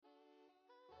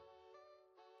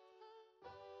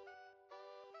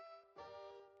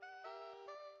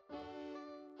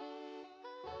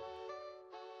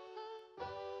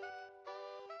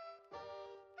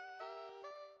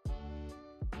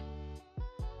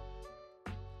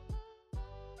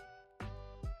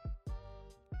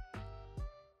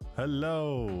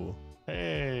Hello.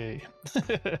 Hey.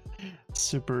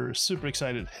 super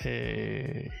excited.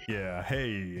 Hey. Yeah,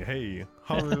 hey.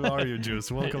 How are you,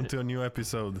 Juice? Welcome to a new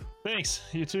episode. Thanks.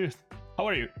 You too. How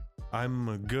are you?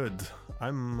 I'm good.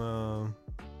 I don't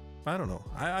know.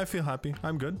 I feel happy.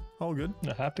 I'm good. All good.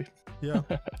 Happy. Yeah.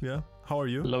 How are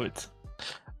you? Love it.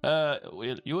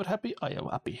 Well, you're happy. I am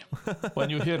happy.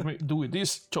 When you hear me doing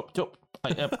this, chop, I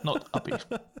am not happy.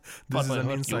 This is an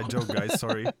inside joke, guys.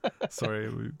 Sorry.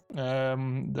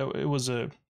 It was a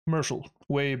commercial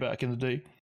way back in the day.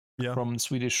 Yeah. From the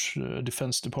Swedish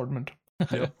Defense Department.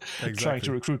 Yep, exactly. Trying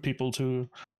to recruit people to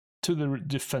the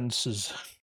defenses.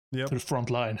 Yep. To the front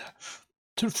line.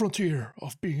 To the frontier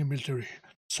of being a military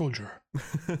soldier.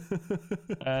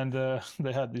 And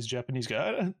they had this Japanese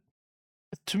guy.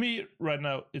 To me, right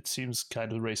now, it seems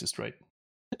kind of racist, right?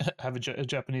 Have a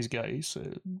Japanese guy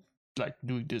like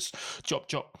doing this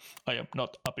chop. I am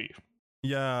not happy.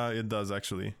 Yeah, it does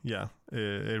actually. Yeah,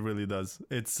 it really does.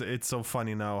 It's so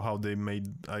funny now how they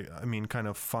made I mean kind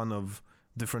of fun of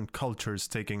different cultures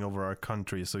taking over our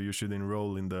country. So you should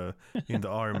enroll in the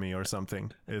army or something.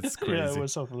 It's crazy. Yeah, it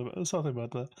was something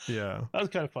about that. Yeah, that was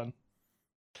kind of fun.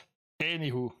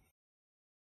 Anywho.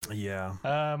 Yeah.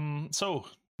 So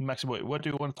Maxi boy, what do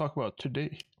you want to talk about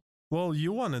today? Well,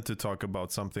 you wanted to talk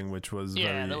about something which was very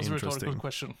interesting. Yeah, that was a rhetorical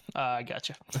question. I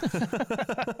gotcha.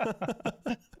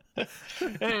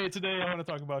 Hey, today I want to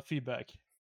talk about feedback.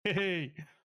 Hey.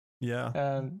 Yeah.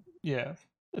 And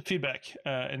feedback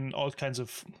in all kinds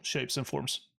of shapes and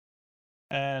forms.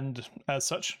 And as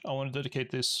such, I want to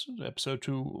dedicate this episode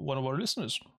to one of our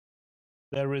listeners.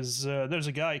 There's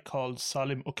a guy called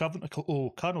Salim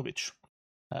Okanovic,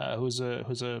 who's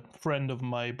a friend of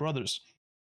my brother's.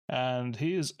 And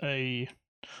he is a,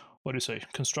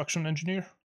 construction engineer?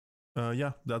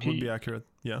 Yeah, that would be accurate.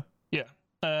 Yeah. Yeah,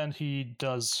 and he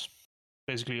does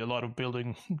basically a lot of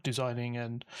building, designing,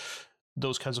 and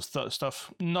those kinds of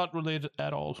stuff, not related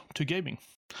at all to gaming.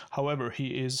 However, he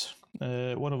is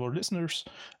one of our listeners,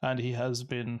 and he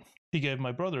gave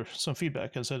my brother some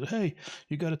feedback and said, "Hey,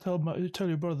 you got to tell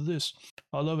your brother this.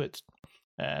 I love it."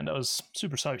 And I was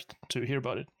super psyched to hear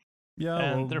about it. Yeah,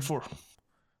 and therefore...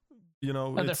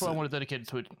 therefore I want to dedicate it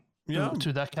to it. Yeah.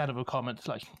 To that kind of a comment.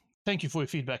 Like, thank you for your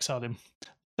feedback, Salim.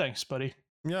 Thanks, buddy.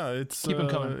 Yeah, keep them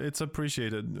coming. It's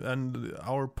appreciated. And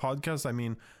our podcast, I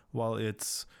mean, while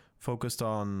it's focused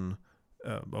on,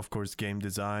 of course, game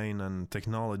design and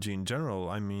technology in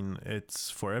general, I mean, it's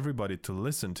for everybody to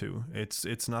listen to.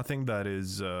 It's nothing that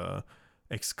is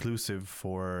exclusive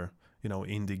for,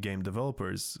 indie game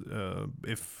developers.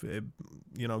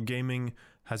 Gaming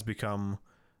has become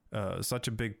such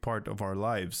a big part of our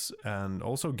lives, and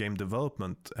also game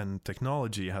development and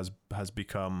technology has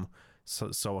become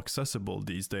so accessible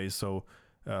these days. So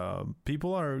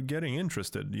people are getting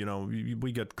interested.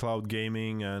 We get cloud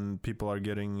gaming, and people are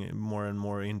getting more and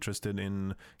more interested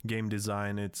in game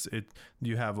design.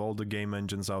 You have all the game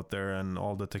engines out there and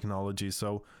all the technology.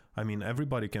 So I mean,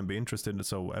 everybody can be interested.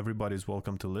 So everybody's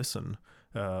welcome to listen.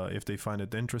 If they find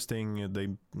it interesting, they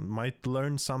might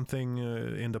learn something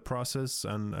in the process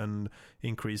and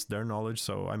increase their knowledge.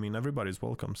 So I mean, everybody's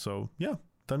welcome. So yeah,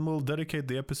 then we'll dedicate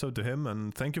the episode to him.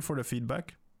 And thank you for the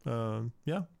feedback.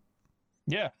 Yeah.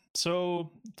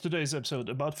 So today's episode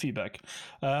about feedback.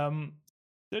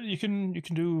 You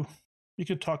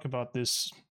can talk about this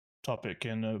topic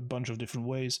in a bunch of different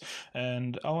ways,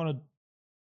 and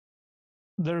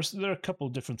there are a couple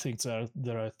of different things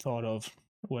that I thought of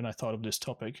when I thought of this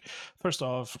topic. First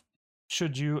off,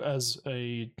 should you as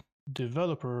a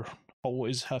developer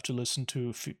always have to listen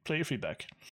to player feedback?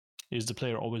 Is the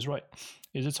player always right?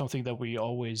 Is it something that we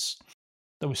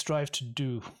strive to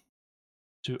do,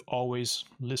 to always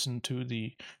listen to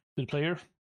the player?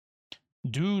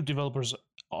 Do developers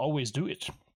always do it,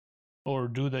 or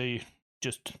do they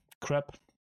just crap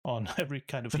on every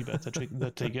kind of feedback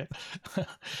that they get?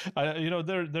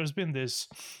 There's been this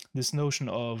notion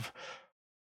of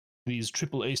these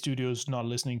AAA studios not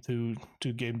listening to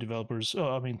game developers. To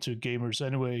gamers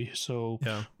anyway. So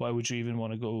yeah. Why would you even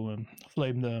want to go and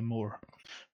flame them or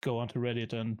go onto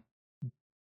Reddit and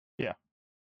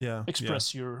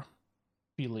express your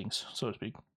feelings, so to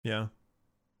speak? Yeah.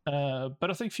 But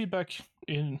I think feedback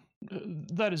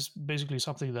that is basically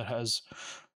something that has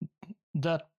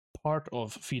that part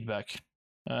of feedback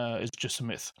is just a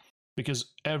myth,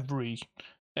 because every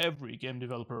game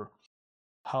developer,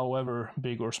 however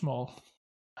big or small,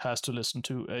 has to listen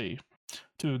to a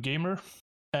gamer,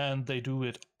 and they do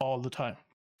it all the time,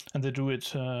 and they do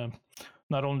it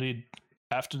not only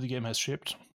after the game has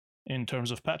shipped in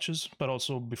terms of patches, but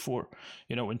also before,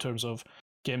 in terms of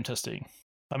game testing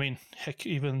I mean, heck,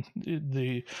 even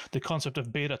the concept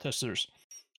of beta testers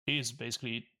is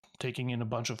basically taking in a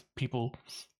bunch of people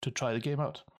to try the game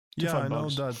out. Yeah, I know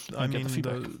bugs that. I and get the mean,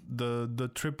 feedback. the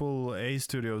triple A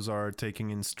studios are taking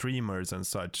in streamers and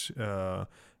such,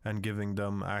 and giving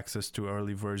them access to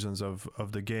early versions of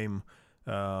the game,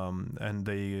 and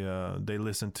they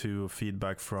listen to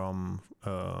feedback from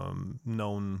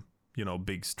known, you know,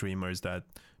 big streamers that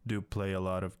do play a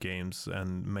lot of games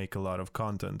and make a lot of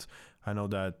content. I know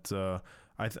that.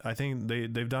 I think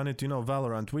they've done it. You know,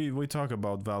 Valorant. We talk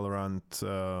about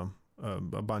Valorant.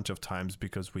 A bunch of times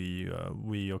because we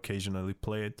occasionally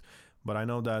play it, but I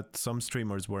know that some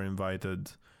streamers were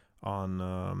invited on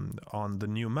the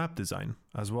new map design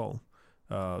as well,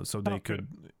 so they could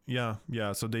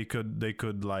so they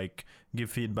could like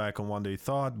give feedback on what they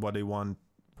thought, what they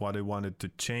wanted to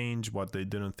change, what they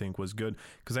didn't think was good.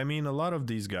 Because I mean, a lot of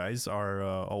these guys are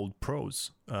old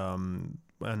pros, and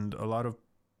a lot of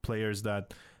players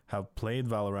that have played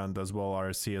Valorant as well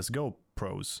are CS:GO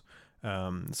pros.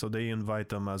 So they invite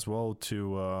them as well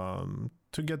to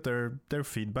get their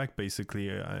feedback, basically,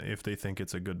 if they think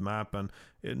it's a good map, and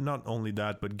not only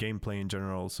that, but gameplay in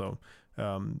general. So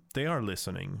they are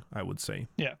listening, I would say.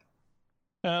 Yeah.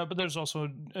 But there's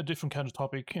also a different kind of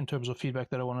topic in terms of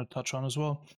feedback that I want to touch on as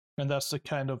well. And that's the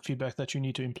kind of feedback that you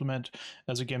need to implement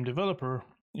as a game developer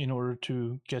in order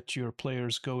to get your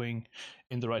players going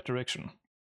in the right direction.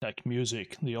 Like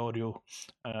music, the audio,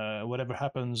 whatever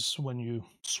happens when you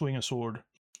swing a sword,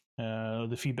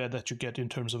 the feedback that you get in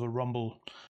terms of a rumble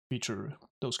feature,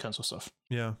 those kinds of stuff.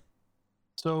 Yeah.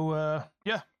 So,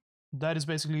 that is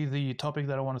basically the topic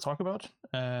that I want to talk about,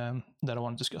 that I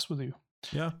want to discuss with you.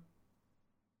 Yeah.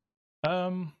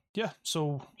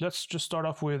 So let's just start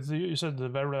off with, you said the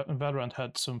Valorant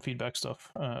had some feedback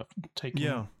stuff,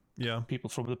 taking people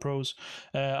from the pros.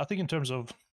 I think in terms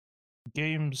of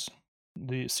games,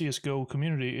 the CS:GO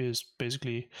community is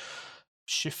basically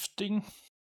shifting,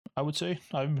 I would say.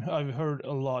 I've read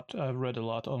a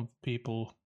lot of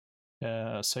people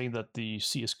saying that the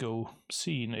CS:GO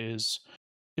scene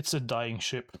it's a dying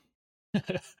ship.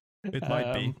 It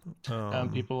might be.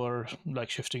 And people are like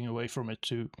shifting away from it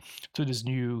to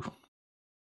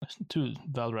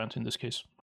Valorant in this case.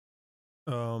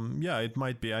 Yeah, it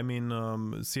might be. I mean,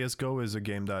 CS:GO is a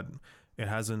game that it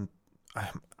hasn't.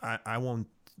 I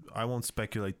won't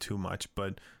speculate too much,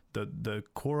 but the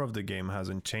core of the game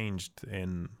hasn't changed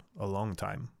in a long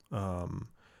time.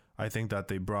 I think that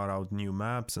they brought out new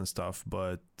maps and stuff,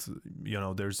 but you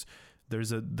know, there's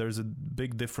a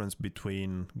big difference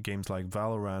between games like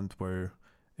Valorant, where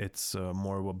it's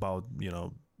more about, you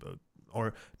know,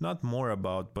 or not more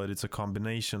about, but it's a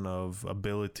combination of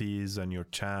abilities and your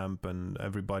champ, and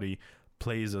everybody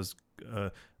plays as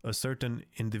a certain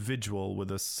individual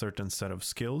with a certain set of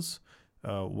skills.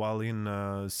 While in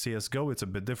CS:GO, it's a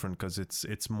bit different because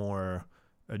it's more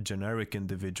a generic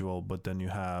individual, but then you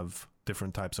have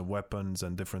different types of weapons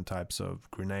and different types of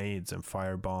grenades and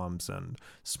fire bombs and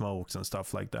smokes and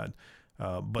stuff like that.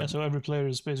 But so every player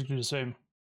is basically the same.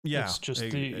 Yeah,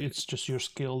 it's just your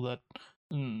skill that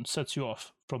sets you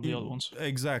off from the other ones.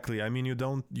 Exactly. I mean, you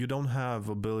don't have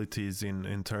abilities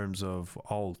in terms of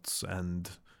ults and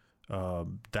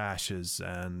dashes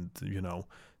and, you know,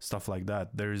 stuff like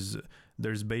that.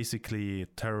 There's basically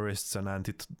terrorists and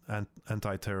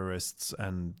anti-terrorists,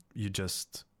 and you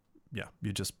just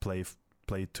play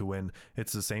to win.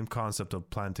 It's the same concept of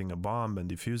planting a bomb and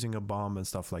defusing a bomb and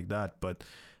stuff like that, but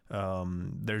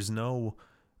there's no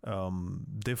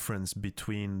difference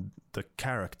between the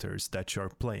characters that you're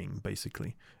playing.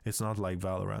 Basically, it's not like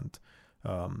Valorant.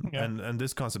 And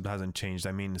this concept hasn't changed.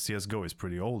 I mean, CS:GO is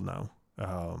pretty old now,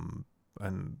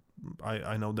 and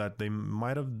I know that they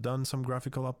might have done some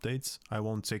graphical updates. I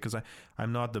won't say, because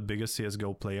I'm not the biggest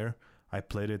CS:GO player. I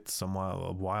played it a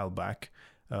while back,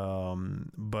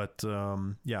 but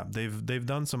they've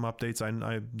done some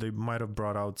updates. They might have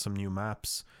brought out some new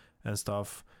maps and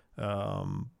stuff,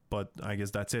 but I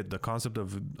guess that's it. The concept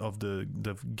of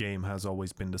the game has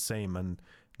always been the same, and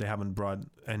they haven't brought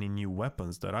any new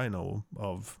weapons that I know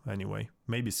of anyway.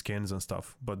 Maybe skins and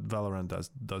stuff, but Valorant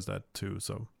does that too,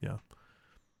 so yeah.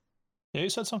 Yeah, you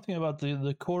said something about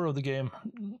the core of the game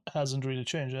hasn't really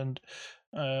changed, and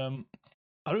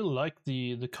I really like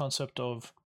the concept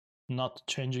of not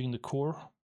changing the core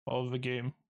of the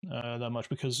game that much,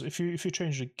 because if you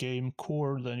change the game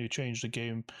core, then you change the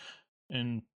game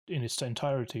in its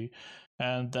entirety,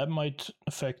 and that might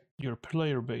affect your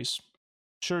player base.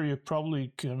 Sure, you're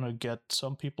probably gonna get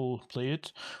some people play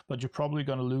it, but you're probably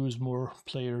gonna lose more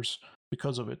players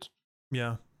because of it.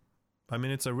 Yeah, I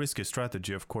mean, it's a risky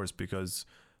strategy, of course, because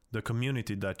the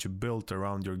community that you built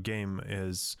around your game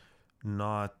is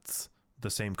not the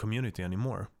same community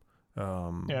anymore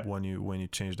when you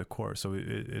change the core. So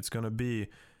it's going to be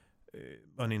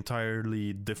an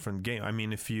entirely different game. I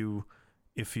mean, if you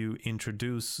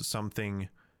introduce something,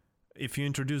 if you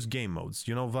introduce game modes,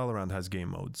 Valorant has game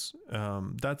modes.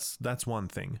 That's one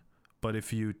thing. But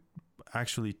if you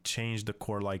actually change the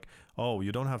core, like, oh,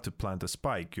 you don't have to plant a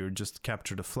spike, you're just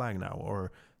capture the flag now,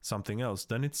 or something else,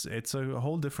 then it's a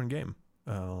whole different game.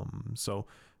 So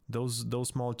those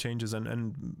small changes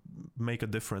and make a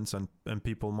difference, and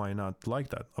people might not like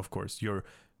that. Of course,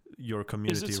 your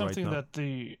community is it something right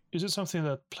now. is it something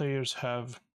that players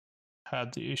have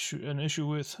had an issue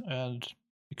with and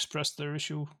expressed their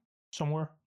issue somewhere?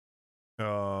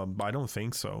 I don't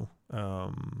think so.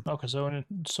 Okay,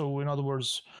 so in other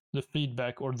words, the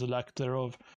feedback or the lack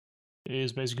thereof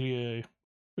is basically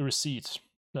a receipt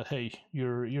that, hey,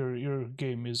 your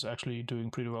game is actually doing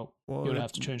pretty well. You don't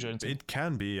have to change anything. It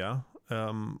can be, yeah.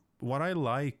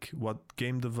 What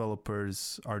game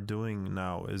developers are doing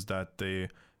now is that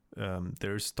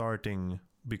they're starting,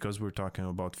 because we're talking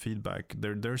about feedback,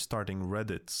 they're starting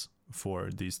Reddits for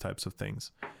these types of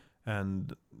things.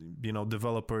 And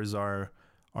developers are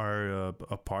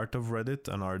a part of Reddit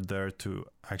and are there to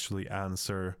actually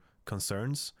answer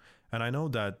concerns. And I know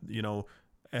that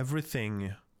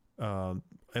everything,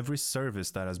 every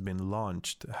service that has been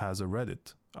launched has a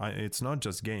Reddit. It's not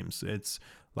just games. It's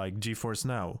like GeForce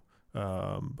Now,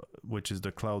 which is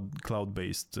the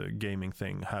cloud-based gaming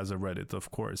thing, has a Reddit, of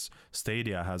course.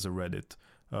 Stadia has a Reddit.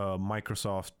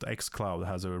 Microsoft xCloud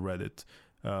has a Reddit.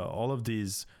 All of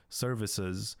these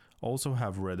services also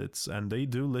have Reddits, and they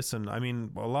do listen. I mean,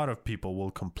 a lot of people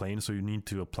will complain, so you need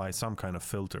to apply some kind of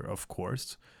filter, of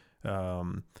course.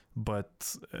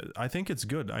 But I think it's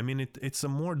good. I mean, it's a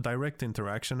more direct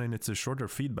interaction, and it's a shorter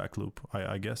feedback loop,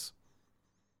 I guess.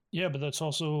 Yeah, but that's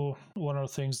also one of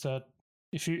the things that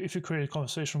if you create a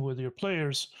conversation with your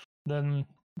players, then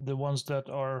the ones that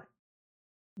are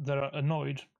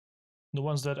annoyed, the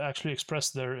ones that actually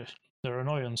express their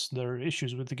annoyance, their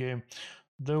issues with the game,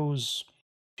 those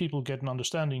people get an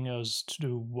understanding as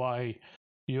to why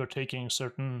you're taking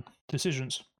certain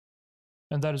decisions.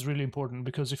 And that is really important,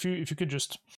 because if you could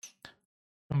just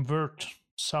convert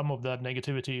some of that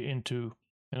negativity into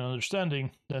an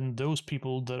understanding, then those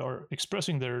people that are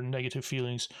expressing their negative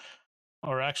feelings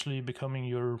are actually becoming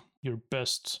your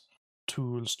best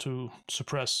tools to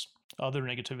suppress other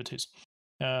negativities.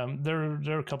 There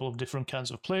are a couple of different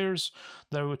kinds of players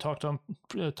that we touched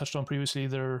on previously.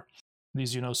 There are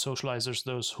these socializers,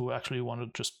 those who actually want to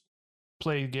just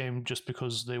play a game just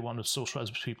because they want to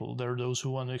socialize with people. There are those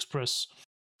who want to express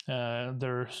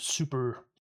their super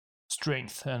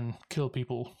strength and kill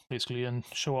people, basically, and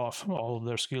show off all of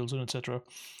their skills and etc.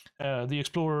 The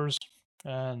explorers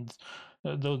and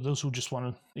those who just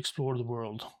want to explore the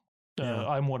world.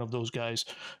 I'm one of those guys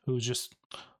who just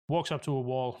walks up to a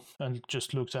wall and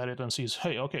just looks at it and sees,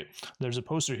 hey, okay, there's a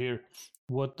poster here.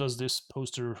 What does this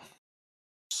poster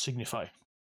signify?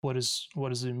 What is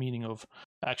the meaning of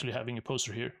actually having a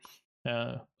poster here?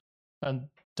 And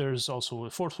there's also a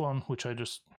fourth one, which I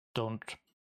just don't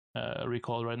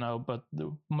recall right now. But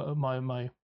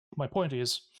my point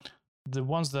is, the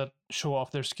ones that show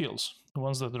off their skills, the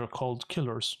ones that are called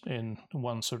killers in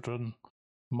one certain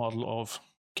model of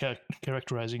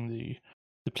characterizing the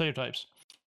player types,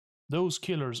 those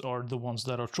killers are the ones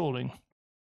that are trolling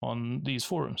on these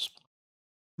forums.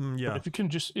 Yeah. But if you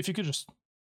could just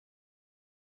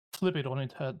flip it on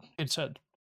its head,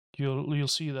 you'll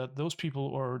see that those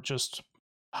people are just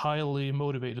highly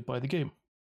motivated by the game.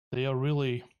 They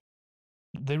really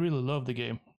love the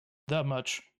game that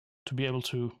much to be able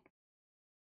to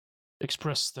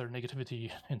express their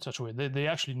negativity in such a way. They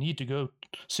actually need to go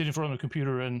sit in front of a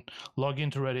computer and log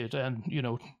into Reddit and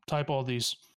type all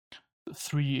these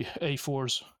 3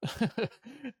 A4s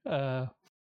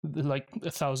like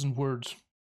 1,000 words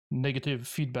negative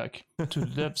feedback to the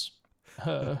devs.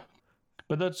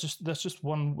 But that's just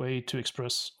one way to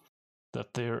express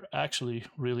that they're actually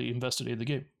really invested in the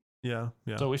game. Yeah.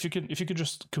 So if you could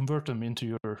just convert them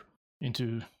into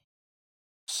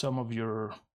some of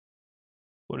your,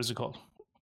 what is it called,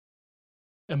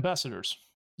 ambassadors,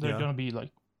 they're gonna be like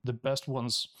the best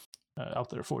ones out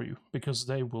there for you, because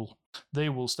they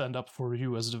will stand up for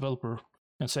you as a developer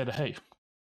and say that, hey,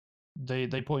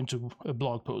 they point to a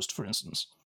blog post, for instance,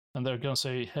 and they're gonna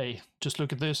say, hey, just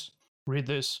look at this, read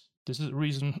this. This is the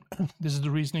reason. This is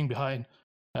the reasoning behind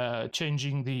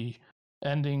changing the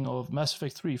ending of Mass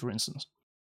Effect 3, for instance.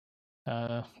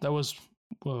 That was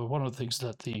one of the things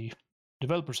that the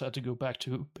developers had to go back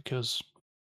to, because,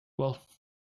 well,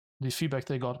 the feedback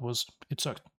they got was it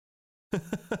sucked.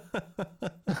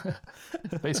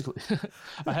 basically.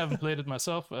 I haven't played it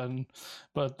myself,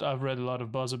 but I've read a lot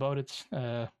of buzz about it,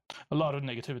 a lot of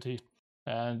negativity,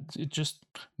 and it just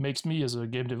makes me as a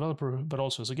game developer, but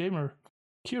also as a gamer,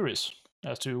 curious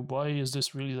as to why is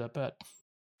this really that bad,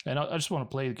 and I just want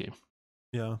to play the game.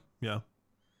 Yeah, yeah.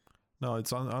 No,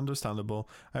 it's understandable.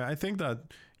 I think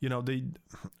that, you know,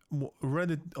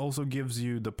 Reddit also gives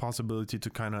you the possibility to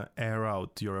kind of air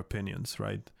out your opinions,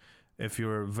 right? If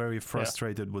you're very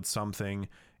frustrated with something,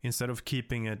 instead of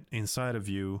keeping it inside of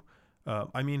you,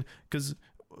 I mean, because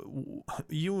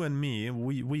you and me,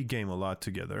 we game a lot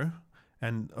together.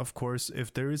 And of course,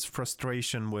 if there is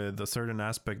frustration with a certain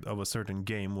aspect of a certain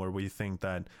game where we think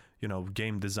that, you know,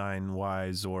 game design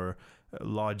wise or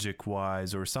logic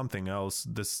wise or something else,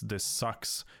 this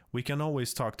sucks, we can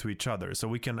always talk to each other, so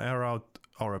we can air out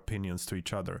our opinions to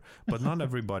each other. But not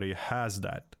everybody has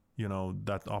that, you know,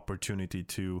 that opportunity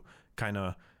to kind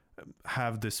of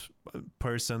have this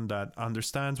person that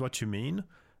understands what you mean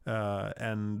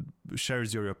and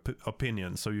shares your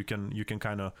opinion, so you can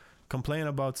kind of complain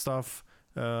about stuff.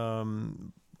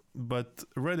 But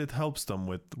Reddit helps them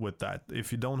with that.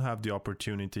 If you don't have the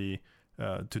opportunity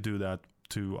to do that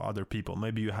to other people,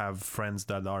 maybe you have friends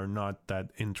that are not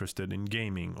that interested in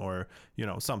gaming, or, you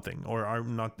know, something, or are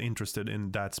not interested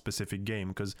in that specific game.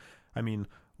 Because I mean,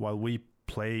 while we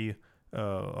play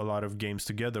a lot of games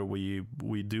together, we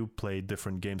do play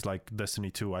different games, like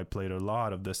Destiny 2. I played a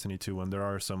lot of Destiny 2, and there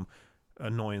are some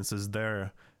annoyances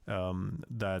there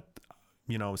that,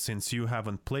 you know, since you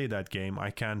haven't played that game, I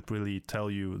can't really tell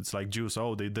you. It's like, Juice,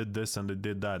 oh, they did this and they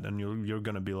did that, and you're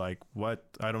gonna be like, what?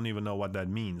 I don't even know what that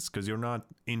means, because you're not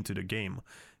into the game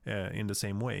in the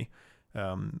same way.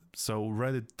 So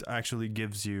Reddit actually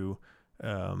gives you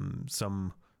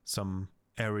some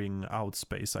airing out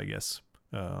space, I guess.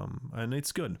 And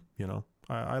it's good, you know.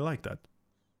 I like that.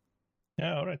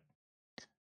 Yeah, all right.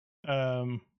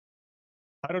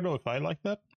 I don't know if I like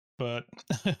that, but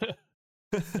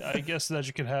I guess that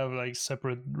you can have like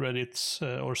separate Reddits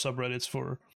or subreddits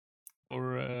for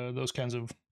those kinds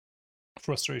of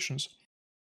frustrations.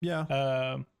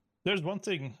 Yeah. There's one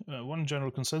thing, one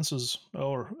general consensus,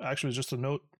 or actually just a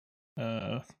note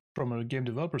from a game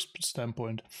developer's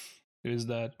standpoint, is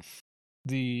that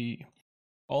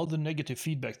all the negative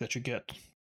feedback that you get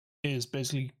is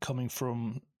basically coming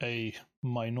from a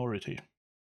minority.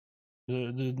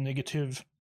 The negative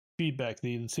feedback,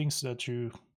 the things that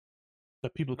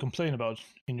people complain about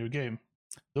in your game,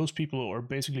 those people are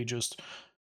basically just,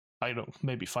 I don't know,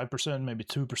 maybe 5%, maybe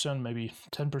 2%, maybe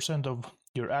 10% of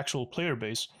your actual player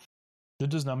base. That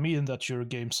does not mean that your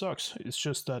game sucks. It's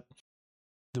just that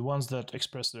the ones that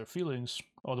express their feelings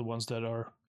are the ones that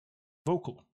are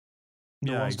vocal.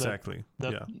 The ones exactly.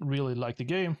 that really like the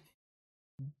game,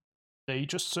 they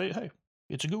just say, hey,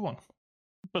 it's a good one.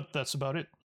 But that's about it.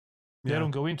 They don't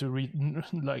go into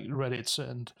like Reddits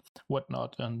and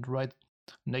whatnot and write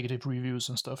negative reviews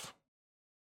and stuff.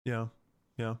 Yeah.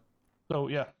 So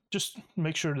yeah, just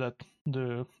make sure that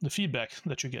the feedback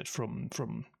that you get from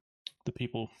the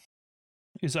people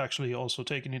is actually also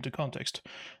taken into context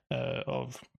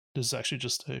of this is actually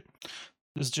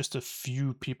just a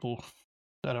few people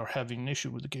that are having an issue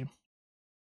with the game.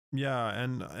 Yeah,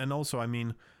 and also, I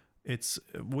mean, it's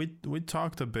we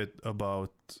talked a bit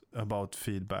about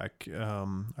feedback.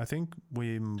 I think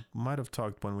we might have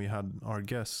talked when we had our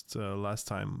guest last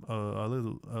time a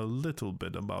little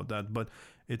bit about that. But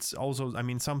it's also, I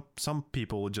mean, some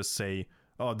people would just say,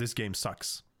 "Oh, this game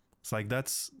sucks." It's like,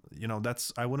 that's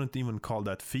I wouldn't even call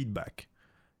that feedback.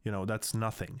 You know, that's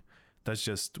nothing. That's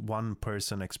just one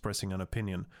person expressing an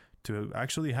opinion. To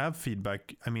actually have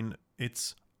feedback, I mean,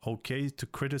 it's okay to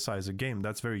criticize a game.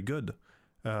 That's very good.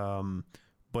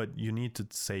 But you need to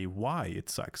say why it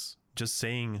sucks. Just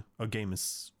saying a game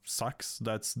sucks,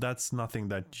 that's nothing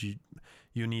that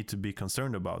you need to be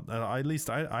concerned about. At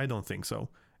least I don't think so.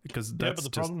 Because that's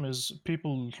but the problem is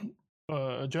people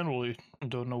generally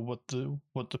don't know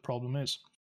what the problem is,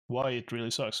 why it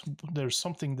really sucks. There's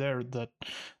something there that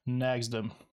nags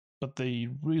them, but they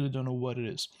really don't know what it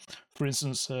is. For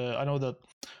instance, I know that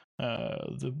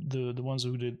the ones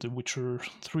who did the Witcher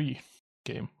 3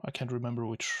 game, I can't remember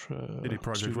which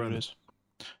studio it is.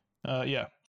 Yeah,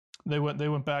 they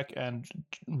went back and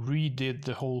redid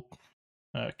the whole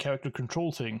character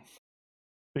control thing,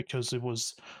 because that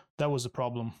was the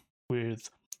problem with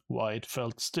why it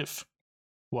felt stiff,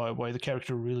 why the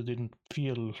character really didn't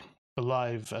feel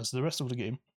alive as the rest of the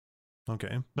game.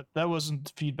 Okay. But that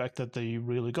wasn't feedback that they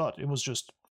really got. It was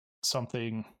just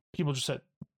something people just said,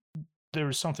 there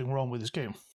is something wrong with this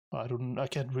game. I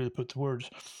can't really put the words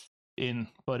in,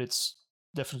 but it's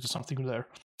definitely something there.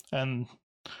 And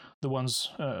the ones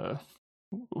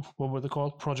what were they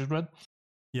called? Project Red.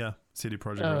 Yeah, CD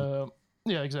Projekt Red.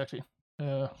 Yeah, exactly.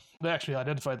 They actually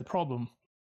identified the problem,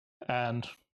 and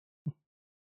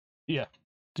yeah,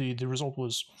 the result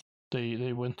was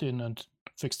they went in and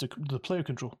fixed the player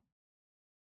control.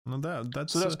 No,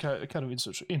 that's so that's kind of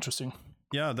interesting.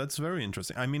 Yeah, that's very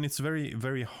interesting. I mean, it's very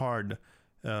very hard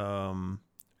to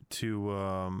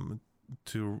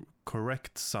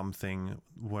correct something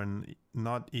when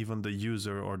not even the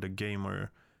user or the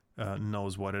gamer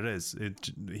knows what it is.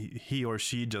 He or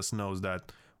she just knows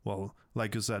that, well,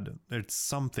 like you said, it's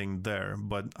something there,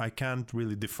 but I can't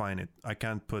really define it. I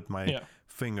can't put my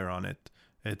finger on it.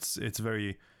 It's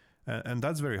very and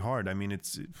that's very hard. I mean,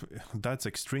 that's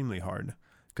extremely hard,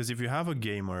 because if you have a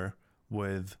gamer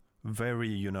with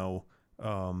very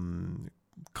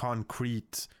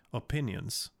concrete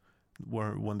opinions,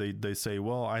 where when they say,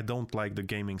 well, I don't like the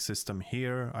gaming system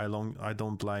here, I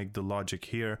don't like the logic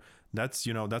here, that's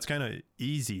kind of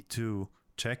easy to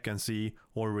check and see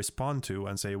or respond to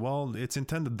and say, well, it's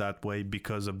intended that way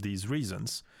because of these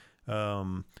reasons,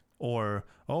 or,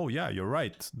 oh yeah, you're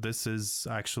right, this is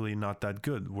actually not that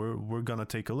good, we're gonna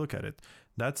take a look at it.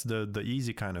 That's the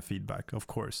easy kind of feedback, of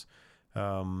course.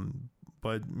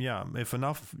 But yeah, if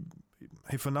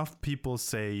enough people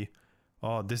say,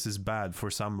 oh, this is bad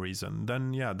for some reason,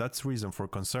 then yeah, that's reason for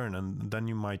concern, and then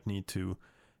you might need to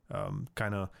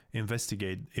kind of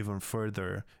investigate even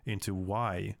further into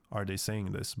why are they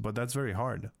saying this. But that's very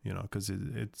hard, because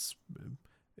it's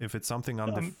if it's something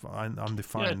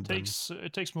undefined,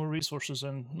 it takes more resources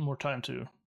and more time to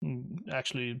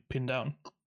actually pin down.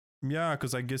 Yeah,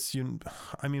 because I guess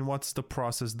I mean, what's the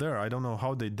process there? I don't know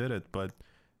how they did it, but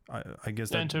I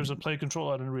guess in terms of player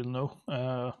control, I don't really know.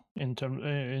 In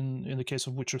the case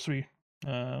of Witcher 3,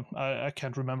 I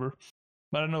can't remember,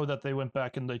 but I know that they went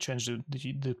back and they changed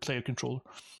the player controller.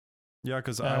 Yeah,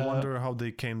 because I wonder how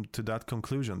they came to that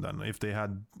conclusion then. If they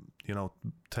had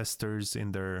testers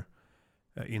in their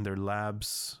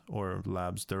labs,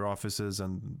 their offices,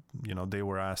 and they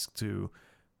were asked to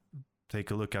take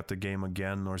a look at the game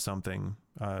again or something.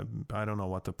 I don't know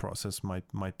what the process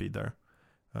might be there.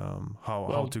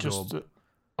 How to just, go.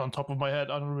 On top of my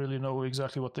head, I don't really know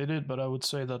exactly what they did, but I would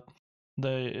say that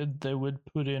they would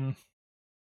put in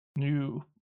new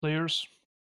players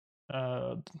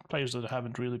that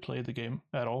haven't really played the game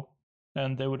at all,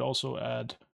 and they would also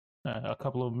add a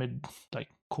couple of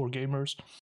core gamers,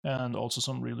 and also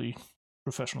some really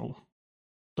professional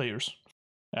players,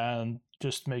 and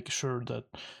just make sure that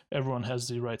everyone has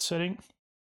the right setting,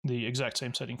 the exact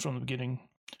same setting from the beginning,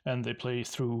 and they play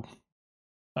through,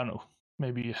 I don't know,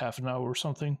 maybe half an hour or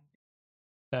something.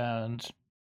 And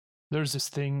there's this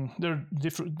thing, there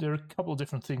are a couple of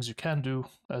different things you can do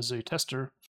as a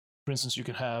tester. For instance, you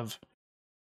can have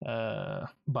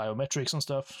biometrics and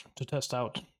stuff to test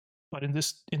out. But in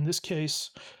this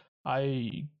case,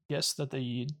 I guess that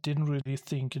they didn't really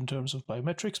think in terms of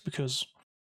biometrics, because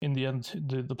in the end,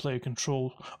 the player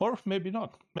control, or maybe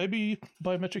not, maybe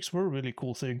biometrics were a really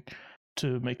cool thing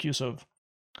to make use of.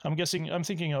 I'm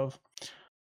thinking of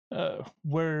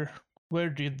where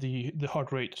did the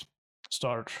heart rate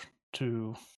start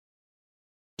to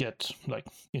get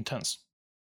intense?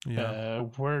 Yeah.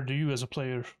 Where do you as a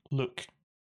player look?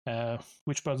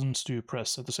 Which buttons do you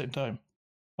press at the same time?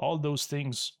 All those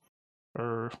things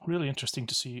are really interesting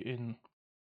to see in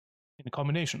a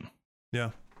combination.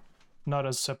 Yeah. Not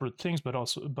as separate things, but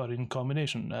in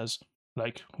combination. As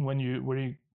when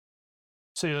you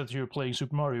say that you're playing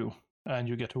Super Mario and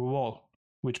you get to a wall,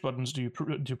 which buttons do you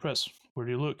press? Where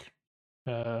do you look?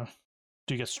 Do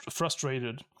you get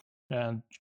frustrated and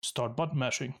start button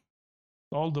mashing?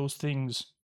 All those things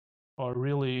are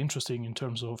really interesting in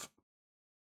terms of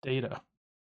data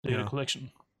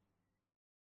collection.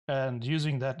 And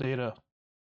using that data,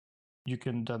 you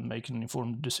can then make an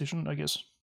informed decision, I guess,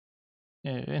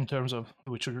 in terms of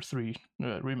Witcher 3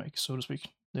 remake, so to speak,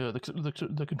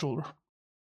 the controller.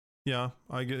 Yeah,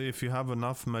 if you have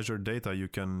enough measured data, you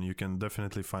can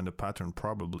definitely find a pattern,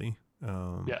 probably.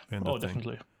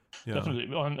 Definitely. Yeah.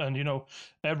 Definitely. And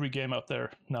every game out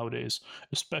there nowadays,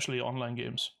 especially online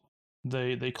games,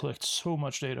 they collect so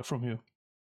much data from you,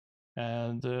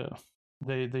 and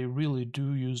they really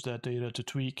do use that data to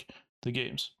tweak the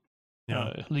games.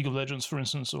 Yeah. League of Legends, for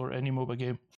instance, or any MOBA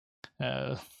game,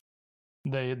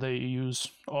 they use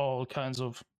all kinds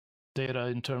of data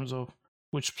in terms of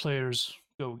which players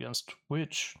go against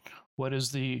which, what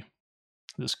is the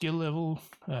skill level,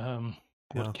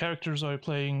 what characters are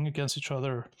playing against each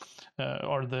other,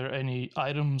 are there any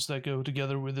items that go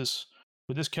together with this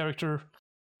character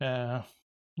that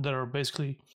are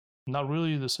basically not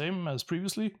really the same as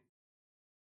previously.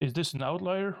 is this an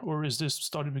outlier or is this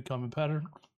starting to become a pattern?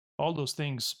 All those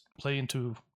things play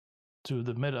into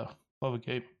the meta of a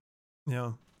game.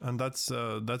 Yeah, and that's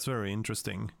very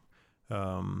interesting.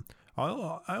 I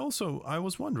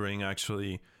was wondering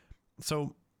actually.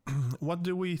 So, what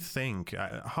do we think?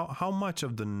 How much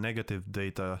of the negative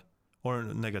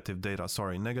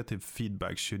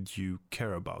feedback should you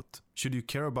care about? Should you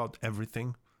care about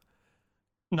everything?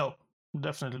 No,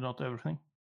 definitely not everything.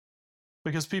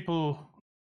 Because people,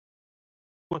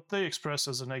 what they express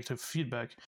as a negative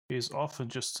feedback is often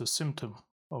just a symptom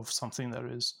of something that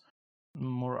is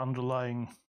more underlying,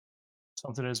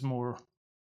 something that is more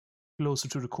closer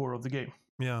to the core of the game.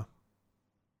 Yeah.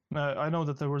 I know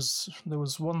that there was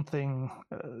one thing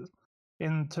I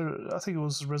think it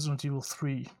was Resident Evil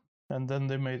 3, and then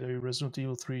they made a Resident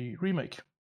Evil 3 remake.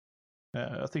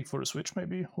 I think for the Switch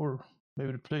maybe, or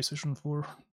maybe the PlayStation 4.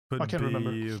 I can't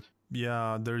remember.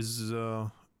 Yeah, there's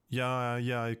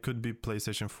it could be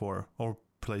PlayStation 4 or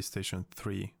PlayStation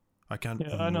 3. I can't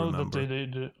remember. I know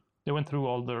that they went through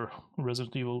all their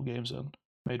Resident Evil games and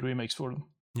made remakes for them.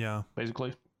 Yeah.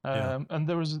 Basically. And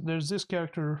there's this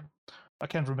character, I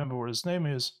can't remember what his name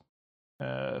is,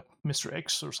 Mr.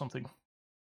 X or something.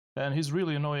 And he's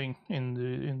really annoying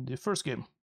in the first game.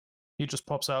 He just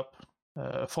pops up,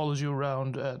 follows you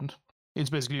around, and it's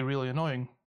basically really annoying.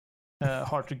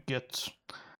 Hard to get.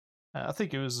 I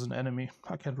think it was an enemy.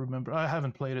 I can't remember. I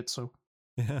haven't played it, so.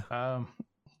 Yeah.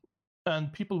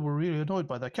 And people were really annoyed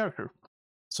by that character.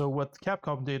 So what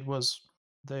Capcom did was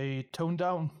they toned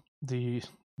down the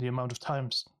amount of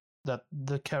times that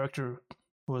the character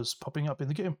was popping up in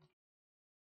the game,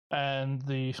 and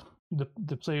the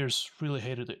players really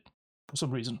hated it for some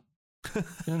reason.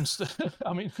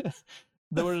 I mean,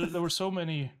 there were so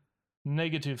many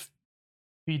negative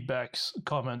feedbacks,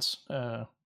 comments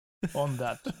on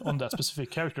that specific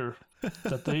character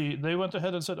that they went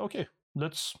ahead and said, okay,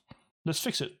 let's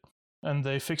fix it. And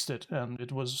they fixed it, and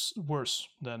it was worse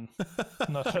than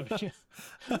not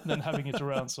having it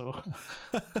around. So,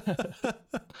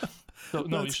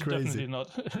 no, you should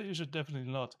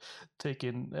definitely not take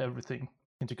in everything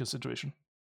into consideration.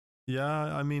 Yeah,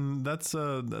 I mean that's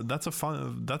a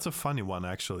funny one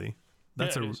actually.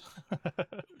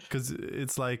 Because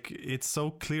it's like it's so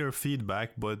clear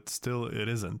feedback, but still it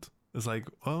isn't. It's like,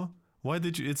 oh. Why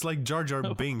did you? It's like Jar Jar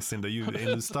Binks in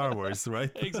the Star Wars, right?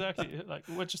 Exactly. Like,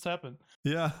 what just happened?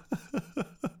 Yeah.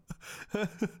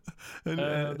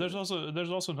 And, there's also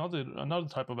another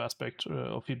type of aspect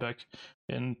of feedback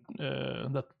in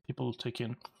that people take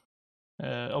in.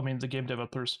 I mean, the game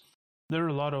developers. There are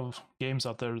a lot of games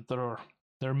out there that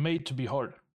they're made to be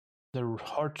hard. They're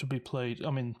hard to be played.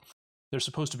 I mean, they're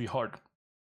supposed to be hard.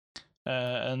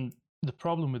 And the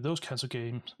problem with those kinds of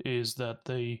games is that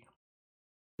they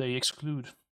exclude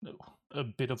a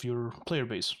bit of your player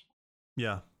base.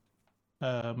 Yeah.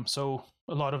 So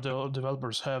a lot of the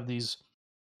developers have these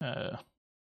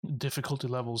difficulty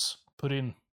levels put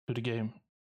in to the game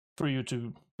for you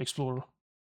to explore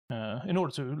in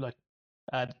order to like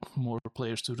add more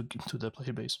players to the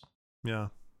player base. Yeah.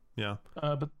 Yeah.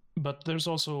 But there's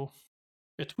also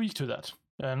a tweak to that,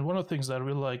 and one of the things that I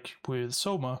really like with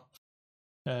Soma,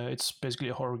 it's basically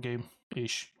a horror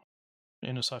game-ish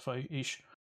in a sci-fi-ish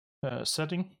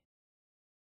setting,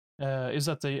 is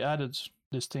that they added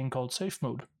this thing called safe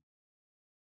mode,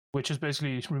 which is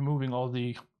basically removing all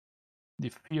the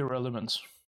fear elements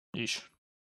ish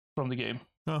from the game,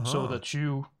 so that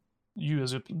you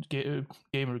as a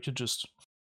gamer could just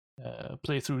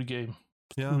play through the game,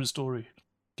 through the story,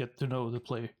 get to know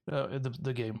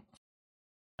the game.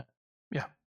 Yeah,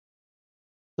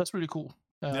 that's really cool.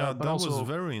 Yeah, that was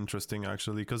very interesting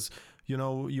actually, because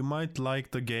you might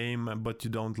like the game, but you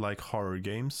don't like horror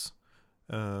games,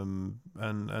 and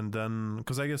then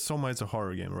because I guess Soma is a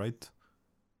horror game, right?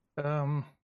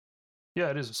 Yeah,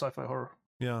 it is a sci-fi horror.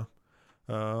 Yeah.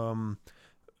 But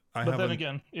then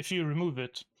again, if you remove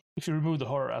the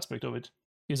horror aspect of it,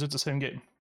 is it the same game?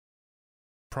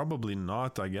 Probably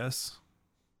not, I guess.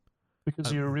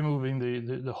 Because you're removing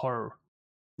the horror.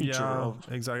 Yeah,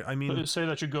 exactly. I mean, say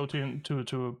that you go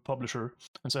to a publisher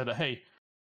and say that, hey,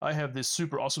 I have this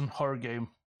super awesome horror game,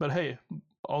 but hey,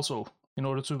 also in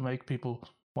order to make people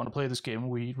want to play this game,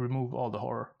 we remove all the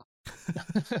horror.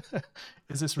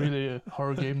 Is this really a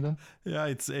horror game then? Yeah,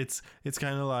 it's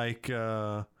kind of like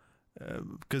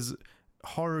because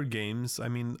horror games, I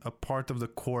mean, a part of the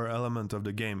core element of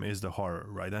the game is the horror,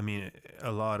 right? I mean,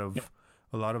 a lot of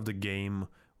the game,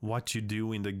 what you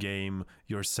do in the game,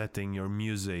 your setting, your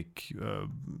music,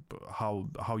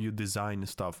 how you design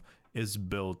stuff is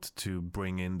built to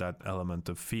bring in that element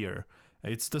of fear.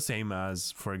 It's the same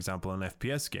as, for example, an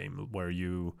FPS game where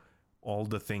you all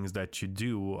the things that you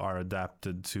do are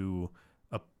adapted to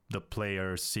the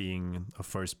player seeing a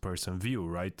first person view,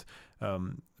 right?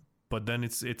 But then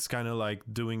it's kind of like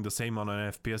doing the same on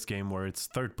an FPS game where it's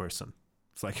third person.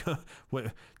 It's like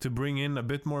to bring in a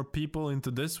bit more people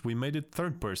into this, we made it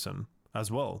third person as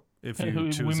well. If you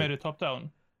choose we made it top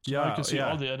down. So yeah, you can see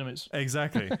all the enemies.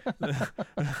 Exactly.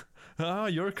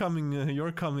 You're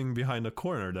coming behind a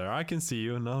corner there. I can see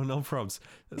you. No problems.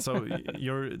 So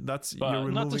you're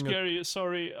removing. Not too scary.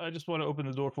 Sorry, I just want to open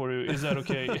the door for you. Is that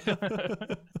okay?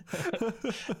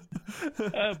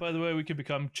 By the way, we can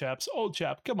become chaps. Old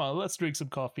chap, come on, let's drink some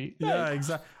coffee. Yeah,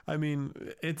 exactly. I mean,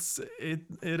 it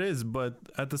is, but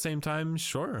at the same time,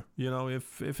 sure.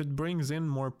 If it brings in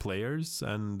more players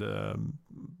and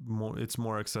it's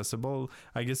more accessible,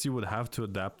 I guess you would have to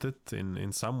adapt it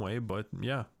in some way. But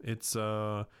yeah, it's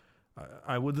I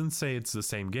wouldn't say it's the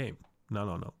same game.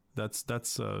 No.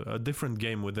 That's a different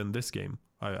game within this game.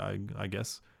 I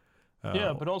guess.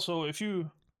 Yeah, but also if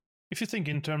you think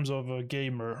in terms of a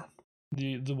gamer,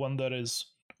 the one that is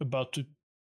about to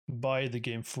buy the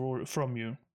game from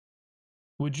you,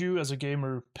 would you as a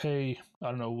gamer pay,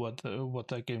 I don't know what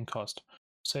that game cost,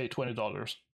 say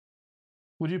 $20?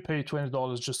 Would you pay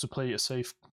 $20 just to play a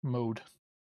safe mode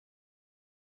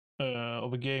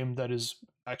of a game that is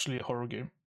actually a horror game?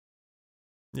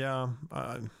 Yeah,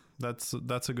 that's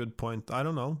a good point. I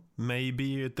don't know.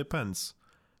 Maybe it depends.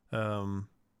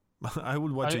 I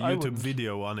would watch a YouTube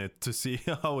video on it to see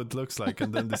how it looks like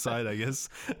and then decide, I guess.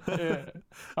 Yeah.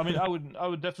 I mean, I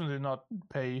would definitely not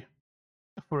pay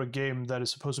for a game that is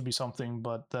supposed to be something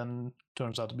but then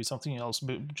turns out to be something else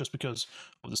just because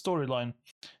of the storyline.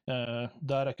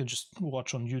 That I could just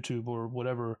watch on YouTube or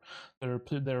whatever. There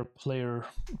are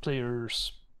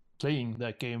players playing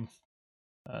that game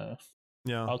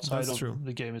outside of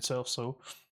the game itself. So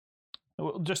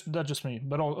that's just me.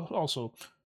 But also,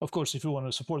 of course, if you want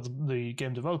to support the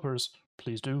game developers,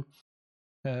 please do.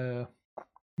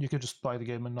 You could just buy the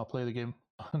game and not play the game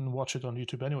and watch it on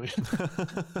YouTube anyway.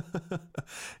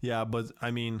 Yeah, but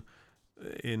I mean,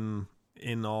 in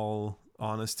all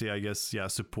honesty, I guess, yeah,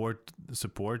 support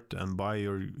and buy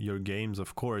your games,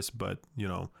 of course, but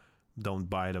don't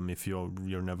buy them if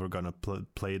you're never gonna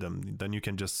play them. Then you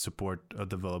can just support a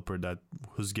developer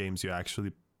whose games you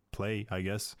actually play, I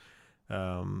guess.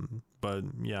 But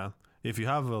yeah, if you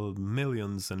have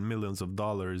millions and millions of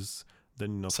dollars,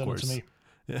 then of course. Send it to me.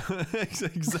 Yeah,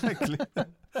 exactly.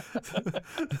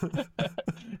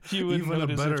 Even a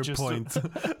better point.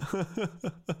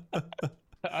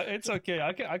 It's okay.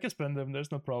 I can spend them.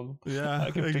 There's no problem. Yeah,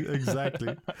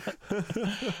 exactly.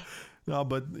 No,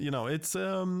 but it's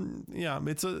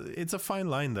it's a fine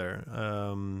line there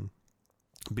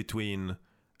between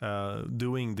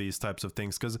doing these types of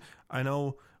things, because I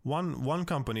know one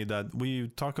company that we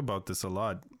talk about this a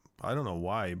lot. I don't know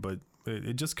why, but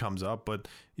it just comes up. But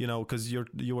because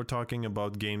you were talking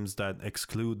about games that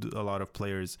exclude a lot of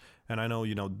players, and I know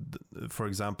for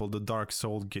example, the Dark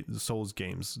Souls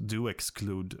games do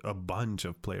exclude a bunch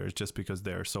of players just because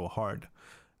they're so hard.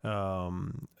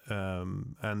 And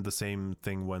the same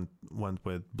thing went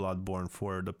with Bloodborne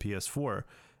for the PS4.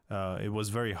 It was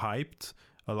very hyped.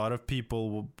 A lot of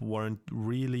people weren't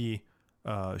really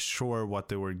sure what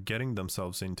they were getting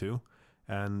themselves into.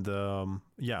 And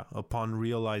upon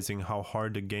realizing how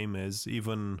hard the game is,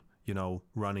 even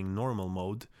running normal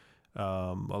mode,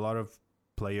 a lot of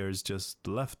players just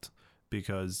left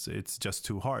because it's just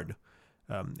too hard.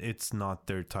 It's not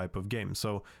their type of game.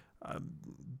 So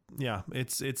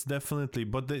it's definitely,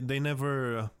 but they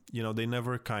never they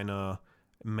never kind of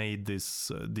made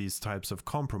these types of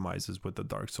compromises with the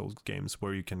Dark Souls games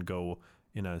where you can go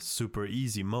in a super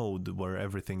easy mode where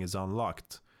everything is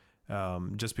unlocked.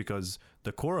 Just because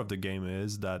the core of the game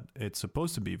is that it's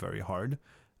supposed to be very hard.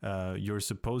 You're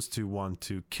supposed to want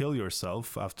to kill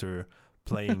yourself after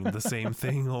playing the same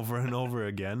thing over and over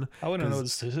again. I want to know the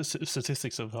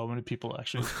statistics of how many people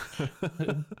actually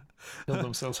kill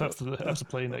themselves after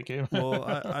playing that game. Well,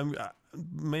 I'm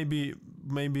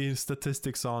maybe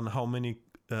statistics on how many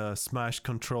Smash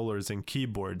controllers and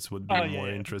keyboards would be more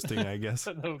interesting, I guess.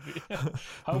 That would be.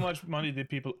 How much money did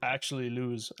people actually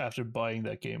lose after buying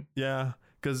that game? Yeah,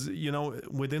 because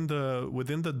within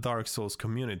the Dark Souls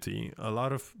community, a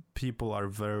lot of people are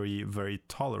very, very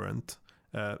tolerant.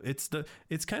 It's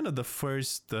kind of the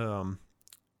first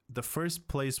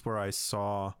place where I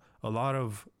saw a lot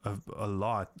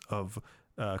of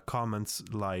comments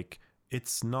like,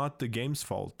 "It's not the game's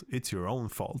fault; it's your own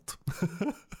fault."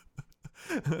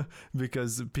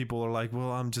 Because people are like,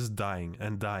 well, I'm just dying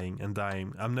and dying and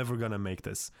dying. I'm never gonna make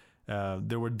this.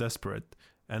 They were desperate.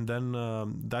 And then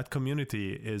that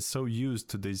community is so used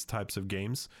to these types of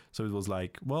games, so it was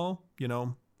like, well,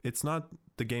 it's not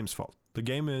the game's fault. The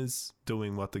game is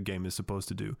doing what the game is supposed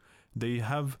to do. They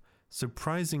have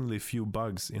surprisingly few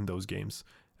bugs in those games.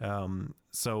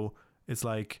 So it's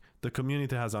like the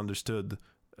community has understood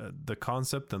the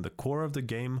concept and the core of the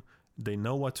game. They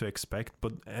know what to expect,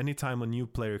 but anytime a new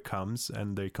player comes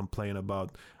and they complain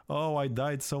about, oh, I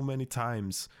died so many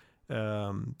times,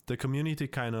 the community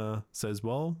kind of says,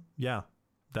 well, yeah,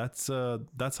 that's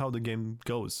how the game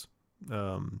goes.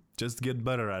 Just get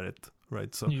better at it,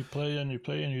 right? So you play and you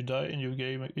play and you die and you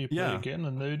play again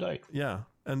and then you die. Yeah,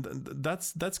 and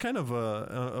that's kind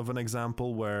of an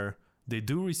example where they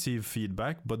do receive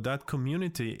feedback, but that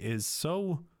community is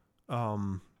so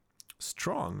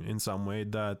strong in some way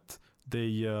that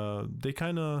they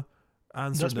kind of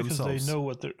answer themselves. That's because they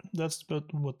know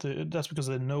that's because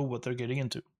they know what they're getting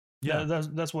into. Yeah,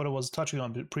 that's what I was touching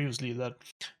on previously. That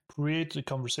create a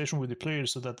conversation with the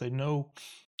players so that they know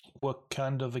what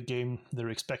kind of a game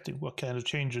they're expecting. What kind of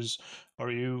changes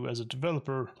are you as a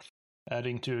developer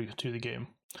adding to the game?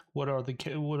 What are the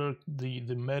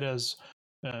metas,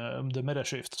 the meta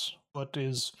shifts? What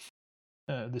is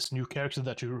this new character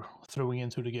that you're throwing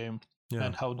into the game,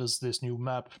 and how does this new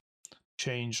map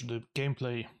change the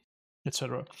gameplay,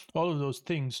 etc.? All of those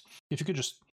things. If you could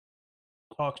just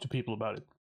talk to people about it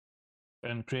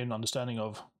and create an understanding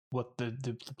of what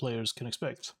the players can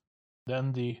expect,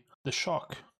 then the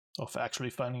shock of actually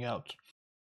finding out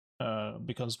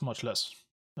becomes much less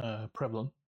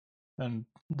prevalent. And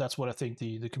that's what I think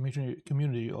the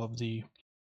community of the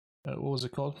what was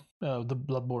it called, the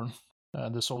Bloodborne,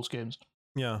 the Souls games,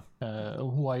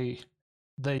 why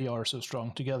they are so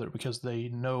strong together, because they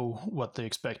know what they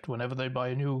expect. Whenever they buy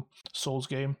a new Souls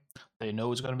game, they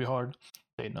know it's going to be hard.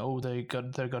 They know they're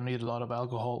gonna need a lot of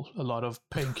alcohol, a lot of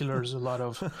painkillers, a lot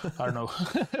of I don't know.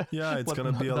 Yeah, it's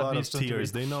gonna be a lot of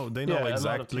tears. They know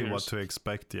exactly what to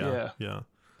expect. Yeah.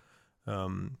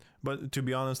 But to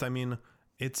be honest, I mean,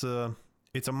 it's a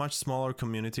much smaller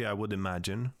community, I would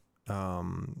imagine.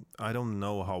 I don't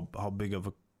know how big of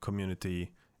a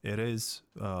community it is.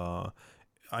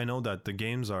 I know that the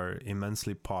games are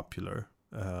immensely popular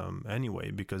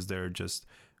anyway, because they're just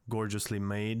gorgeously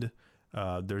made.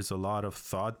 There's a lot of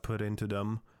thought put into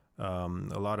them,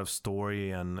 a lot of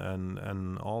story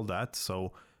and all that.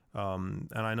 So, and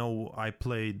I know I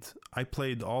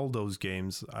played all those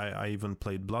games. I even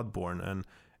played Bloodborne, and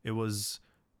it was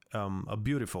a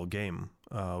beautiful game,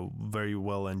 very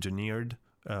well engineered,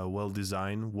 well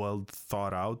designed, well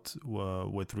thought out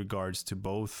with regards to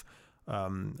both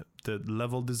the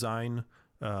level design.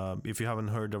 If you haven't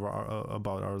heard of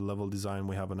about our level design,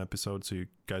 we have an episode, so you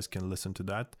guys can listen to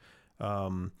that.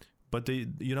 But they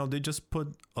just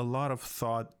put a lot of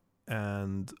thought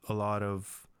and a lot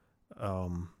of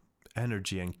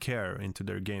energy and care into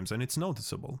their games, and it's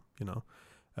noticeable.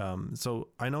 So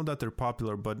I know that they're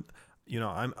popular, but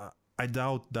I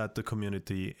doubt that the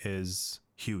community is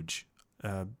huge.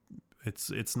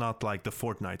 It's not like the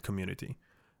Fortnite community.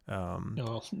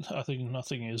 Well, I think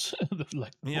nothing is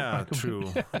like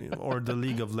true. Or the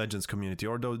League of Legends community,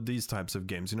 or these types of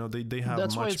games. They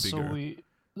have much bigger.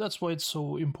 That's why it's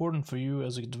so important for you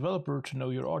as a developer to know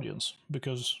your audience,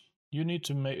 because you need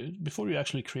to before you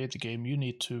actually create the game, you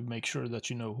need to make sure that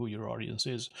you know who your audience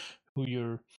is, who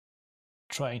you're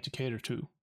trying to cater to.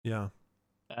 Yeah.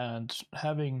 And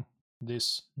having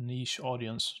this niche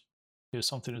audience is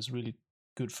something that's really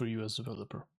good for you as a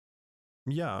developer.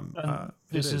 Yeah.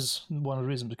 This is one of the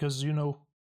reasons, because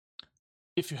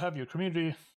if you have your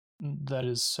community that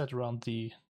is set around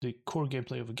the core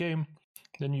gameplay of a game,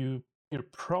 then you're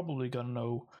probably going to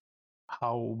know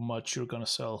how much you're going to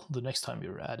sell the next time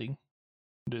you're adding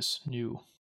this new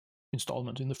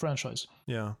installment in the franchise.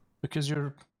 Yeah. Because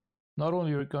you're not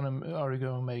only are you going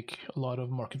to make a lot of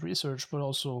market research, but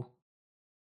also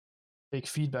take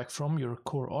feedback from your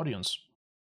core audience.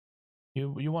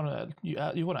 You want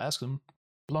to ask them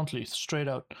bluntly, straight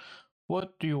out,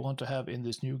 what do you want to have in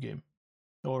this new game,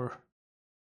 or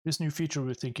this new feature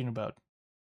we're thinking about?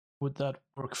 Would that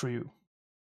work for you?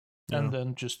 Yeah. And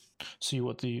then just see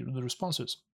what the response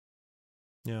is.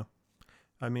 Yeah,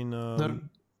 I mean, no,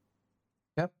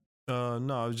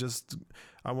 I just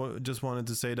wanted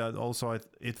to say that also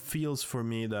it feels for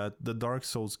me that the Dark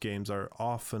Souls games are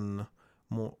often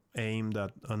more aimed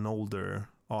at an older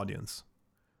audience.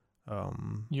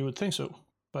 You would think so,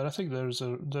 but I think there's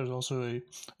also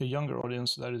a younger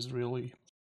audience that is really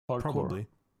hardcore. Probably,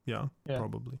 yeah.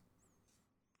 Probably.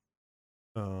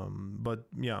 But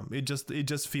yeah, it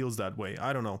just feels that way.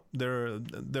 I don't know. There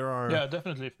are. Yeah,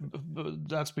 definitely.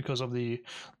 That's because of the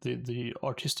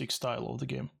artistic style of the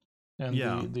game. and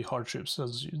Yeah. the hardships that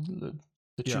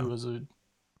Yeah. you as a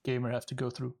gamer have to go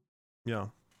through. Yeah.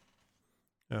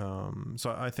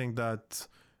 So I think that,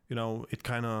 it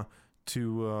kind of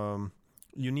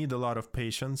you need a lot of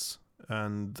patience,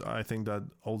 and I think that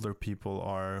older people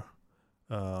are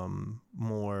a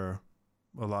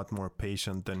lot more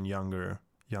patient than younger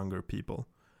people.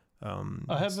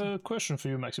 I have a question for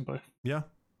you, Maxiboy. Yeah.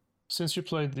 Since you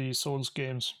played the Souls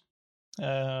games,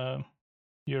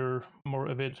 you're more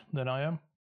avid than I am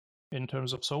in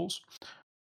terms of Souls.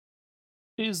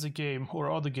 Is the game or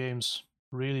are the games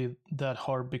really that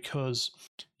hard because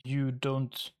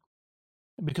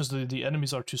because the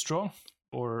enemies are too strong,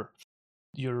 or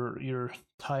your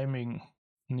timing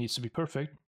needs to be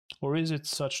perfect, or is it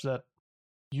such that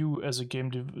you as a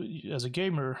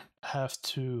gamer have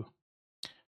to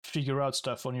figure out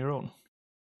stuff on your own?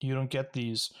 You don't get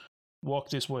these walk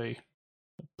this way,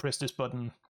 press this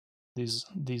button, these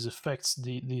effects,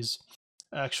 these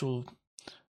actual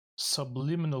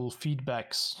subliminal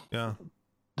feedbacks Yeah.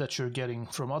 that you're getting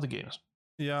from other games.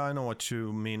 Yeah, I know what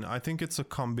you mean. I think it's a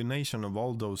combination of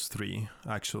all those three,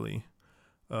 actually.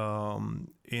 They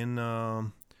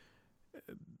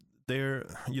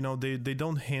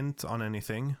don't hint on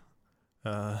anything,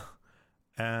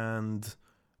 and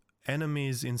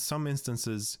enemies in some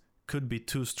instances could be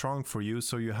too strong for you,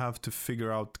 so you have to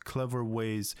figure out clever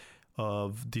ways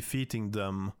of defeating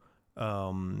them,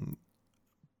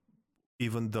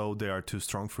 even though they are too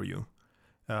strong for you.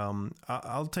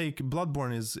 I'll take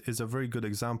Bloodborne is a very good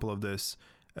example of this.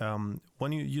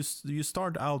 When you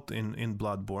start out in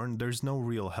Bloodborne, there's no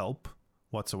real help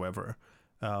whatsoever.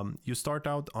 You start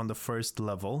out on the first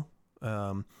level,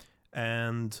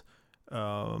 and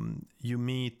you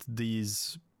meet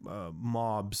these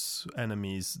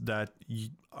enemies that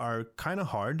are kind of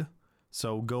hard.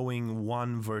 So going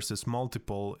one versus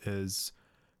multiple is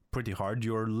pretty hard.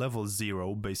 You're level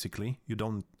 0, basically. You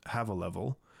don't have a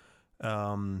level.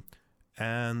 And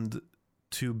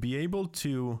to be able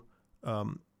to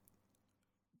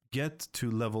get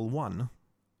to level 1,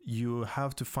 you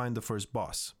have to find the first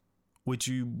boss, which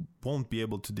you won't be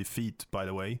able to defeat, by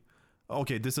the way.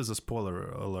 Okay, this is a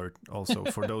spoiler alert also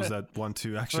for those that want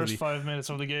to actually... First 5 minutes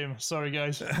of the game. Sorry,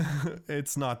 guys.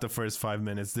 It's not the first 5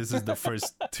 minutes. This is the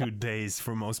first 2 days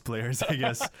for most players, I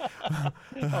guess.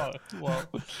 Oh, well.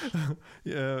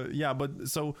 Yeah, but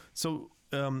so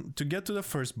to get to the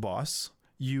first boss,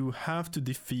 you have to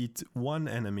defeat one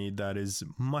enemy that is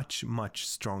much, much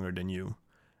stronger than you.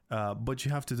 But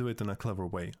you have to do it in a clever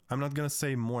way. I'm not gonna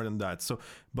say more than that. So,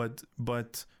 but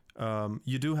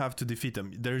you do have to defeat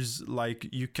them. There's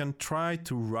you can try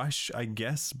to rush, I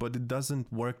guess, but it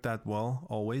doesn't work that well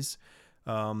always.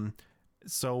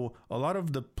 So a lot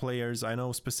of the players I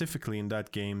know, specifically in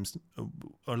that games,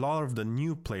 a lot of the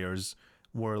new players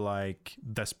were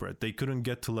desperate. They couldn't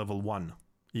get to level 1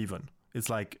 even. It's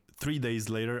 3 days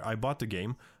later, I bought the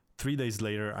game. 3 days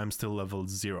later, I'm still level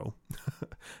 0.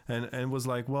 and it was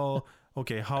well,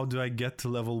 okay, how do I get to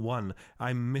level 1?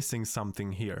 I'm missing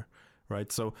something here,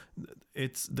 right? So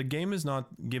the game is not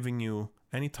giving you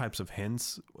any types of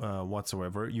hints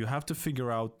whatsoever. You have to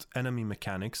figure out enemy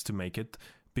mechanics to make it,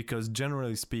 because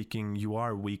generally speaking, you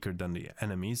are weaker than the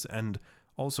enemies. And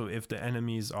also, if the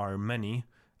enemies are many,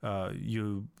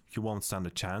 you won't stand a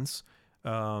chance.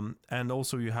 And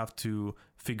also you have to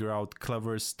figure out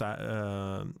clever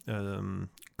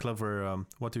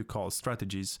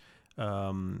strategies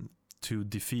to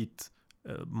defeat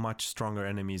much stronger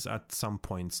enemies at some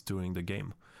points during the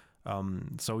game.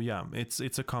 So yeah,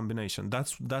 it's a combination.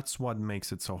 That's what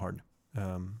makes it so hard.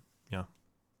 Yeah.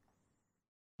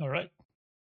 All right.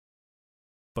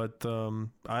 But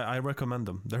I recommend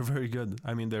them. They're very good.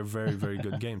 I mean, they're very, very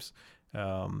good games.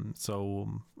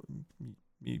 So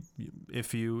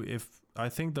if I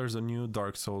think there's a new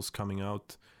Dark Souls coming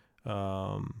out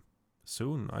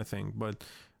soon, I think. But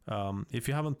if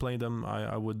you haven't played them,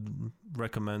 I would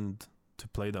recommend to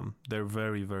play them. They're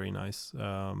very, very nice.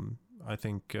 I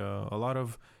think a lot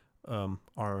of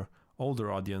our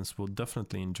older audience will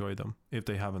definitely enjoy them if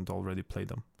they haven't already played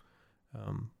them.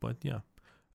 But yeah.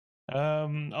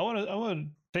 I want to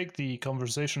take the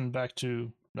conversation back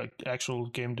to actual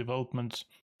game development.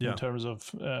 Yeah. In terms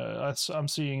of, I'm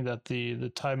seeing that the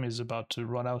time is about to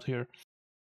run out here.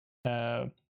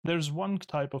 There's one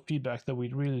type of feedback that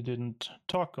we really didn't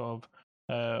talk of,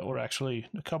 or actually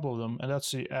a couple of them, and that's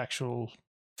the actual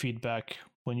feedback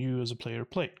when you as a player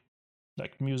play.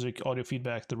 Like music, audio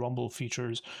feedback, the rumble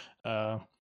features,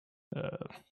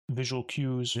 visual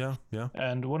cues. Yeah.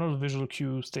 And one of the visual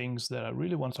cue things that I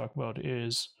really want to talk about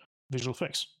is visual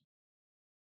effects.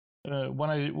 When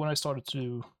I started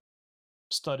to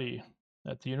study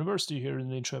at the university here in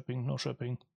Linköping,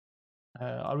 Norrköping,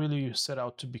 I really set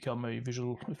out to become a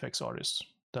visual effects artist.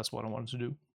 That's what I wanted to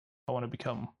do. I want to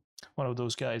become one of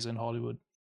those guys in Hollywood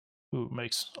who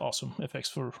makes awesome effects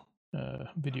for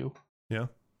video. Yeah.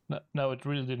 Now, it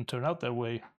really didn't turn out that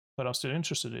way, but I'm still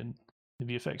interested in the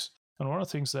VFX. And one of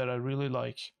the things that I really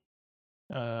like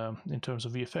in terms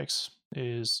of VFX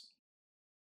is,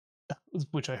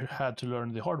 which I had to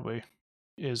learn the hard way,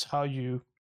 is how you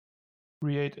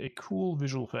create a cool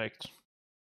visual effect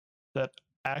that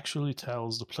actually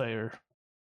tells the player,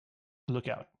 look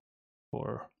out,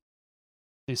 or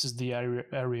this is the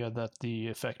area that the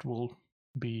effect will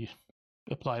be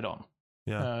applied on.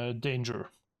 Yeah. Danger,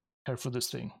 care for this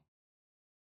thing.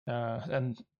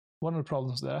 And one of the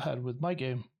problems that I had with my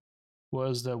game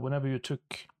was that whenever you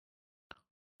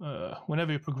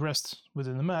progressed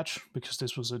within the match, because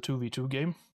this was a 2v2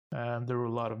 game, and there were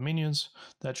a lot of minions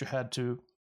that you had to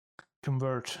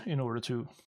convert in order to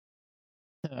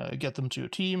get them to your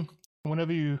team.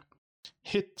 Whenever you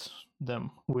hit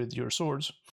them with your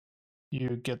swords, you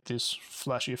get this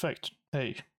flashy effect.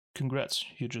 Hey, congrats,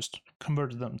 you just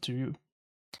converted them to you.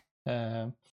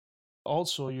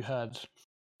 Also, you had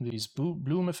these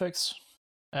bloom effects,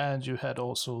 and you had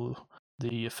also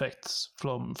the effects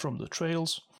from the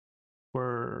trails,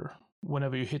 where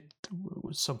whenever you hit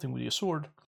something with your sword,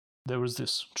 there was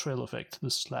this trail effect,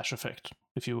 this slash effect,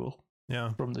 if you will,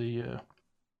 from the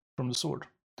sword.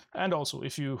 And also,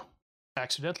 if you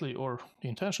accidentally or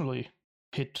intentionally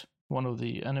hit one of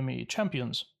the enemy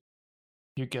champions,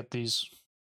 you get these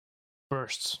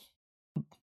bursts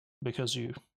because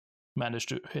you managed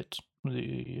to hit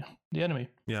the enemy.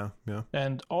 Yeah.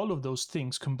 And all of those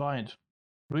things combined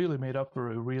really made up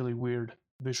for a really weird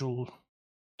visual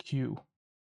cue.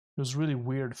 It was really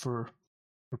weird for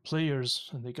players,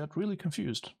 and they got really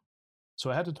confused. So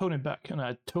I had to tone it back, and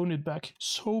I toned it back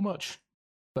so much,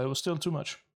 but it was still too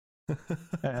much.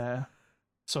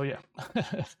 So yeah,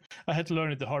 I had to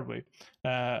learn it the hard way.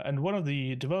 And one of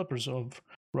the developers of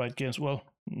Riot Games, well,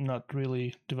 not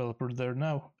really developer there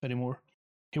now anymore,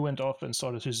 he went off and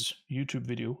started his YouTube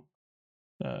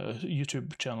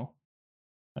channel.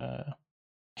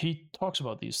 He talks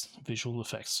about these visual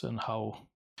effects and how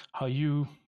you,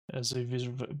 as a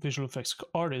visual effects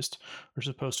artist, are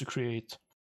supposed to create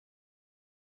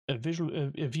a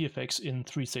VFX in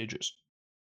 3 stages.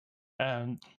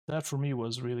 And that for me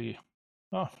was really,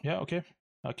 oh yeah, okay,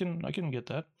 I can get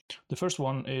that. The first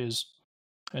one is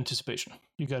anticipation.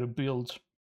 You got to build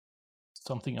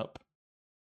something up.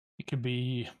 It could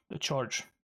be a charge,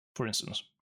 for instance.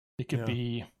 It could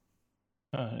be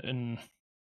an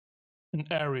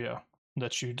area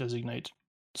that you designate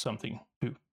something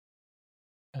to.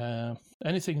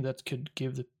 Anything that could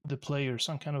give the player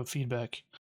some kind of feedback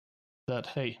that,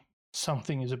 hey,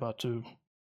 something is about to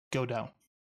go down.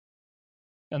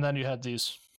 And then you had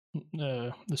these.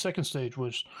 The second stage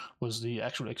was the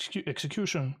actual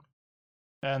execution,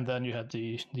 and then you had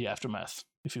the aftermath,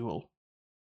 if you will.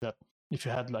 That if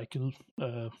you had like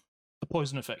a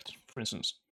poison effect, for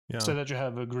instance, say that you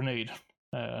have a grenade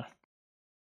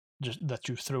just that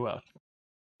you throw out,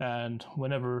 and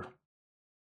whenever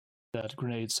that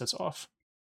grenade sets off,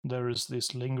 there is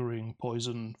this lingering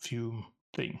poison fume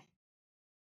thing.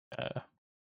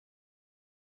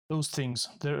 Those things,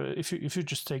 there. If you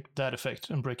just take that effect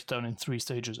and break it down in 3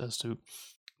 stages as to,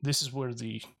 this is where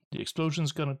the explosion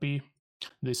is gonna be,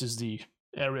 this is the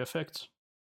area effect,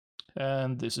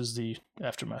 and this is the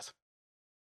aftermath.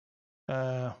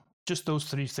 Just those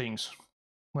 3 things.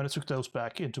 When I took those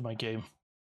back into my game,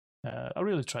 I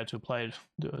really tried to apply it.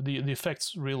 The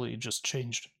effects really just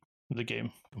changed the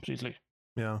game completely.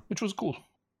 Yeah, which was cool,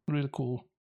 really cool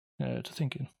to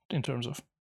think in terms of.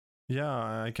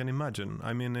 Yeah, I can imagine.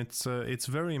 I mean, it's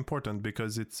very important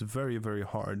because it's very, very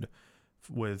hard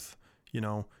with, you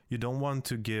don't want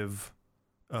to give,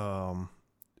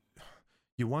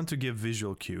 you want to give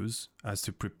visual cues as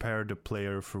to prepare the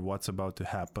player for what's about to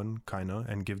happen, kind of,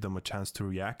 and give them a chance to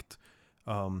react.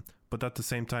 But at the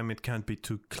same time, it can't be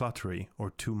too cluttery or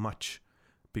too much,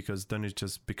 because then it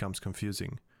just becomes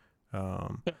confusing.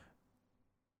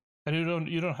 And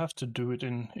you don't have to do it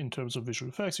in terms of visual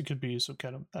effects. It could be some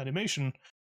kind of animation.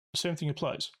 The same thing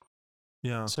applies.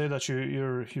 Yeah. Say that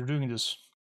you're doing this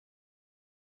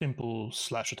simple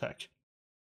slash attack.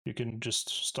 You can just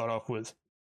start off with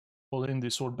pulling the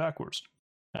sword backwards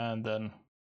and then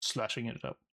slashing it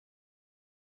up.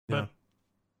 But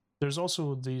there's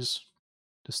also this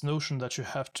notion that you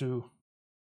have to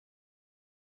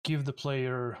give the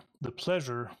player the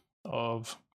pleasure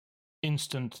of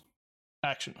instant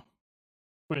action.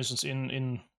 For instance,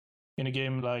 in a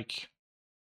game like,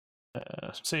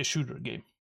 say, a shooter game,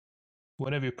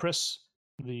 whenever you press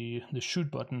the shoot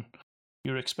button,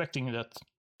 you're expecting that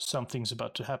something's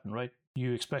about to happen, right?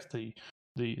 You expect the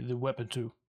weapon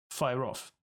to fire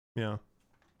off. Yeah.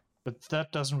 But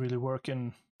that doesn't really work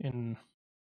in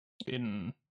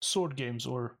sword games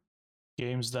or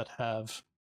games that have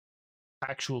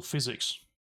actual physics.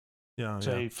 Yeah.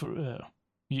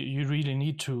 You really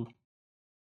need to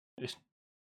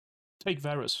take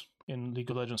Varus in League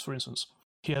of Legends, for instance.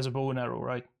 He has a bow and arrow,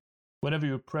 right? Whenever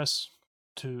you press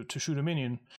to shoot a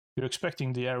minion, you're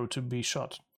expecting the arrow to be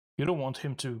shot. You don't want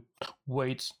him to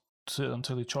wait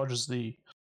until he charges the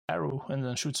arrow and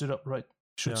then shoots it up, right?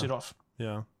 Shoots it off.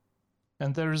 Yeah.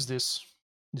 And there is this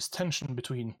tension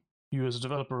between you as a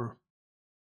developer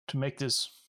to make this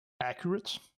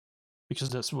accurate, because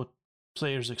that's what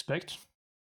players expect.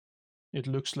 It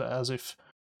looks as if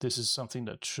this is something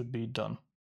that should be done.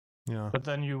 Yeah. But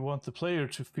then you want the player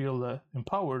to feel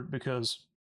empowered, because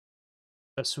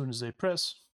as soon as they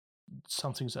press,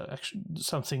 something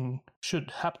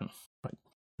should happen, right?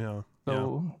 Yeah.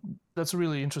 So that's a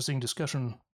really interesting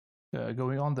discussion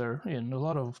going on there in a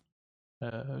lot of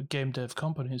game dev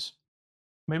companies.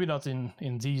 Maybe not in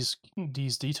these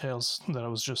details that I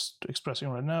was just expressing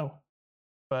right now,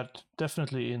 but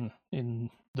definitely in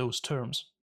those terms.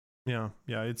 Yeah.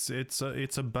 It's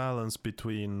a balance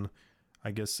between,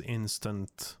 I guess,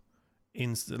 instant,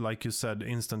 like you said,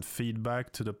 instant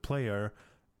feedback to the player,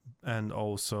 and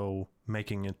also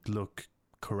making it look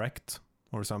correct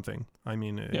or something. I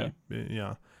mean,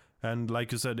 yeah. And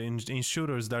like you said, in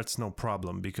shooters, that's no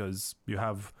problem, because you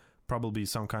have probably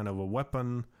some kind of a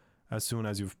weapon. As soon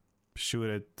as you shoot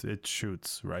it, it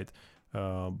shoots, right?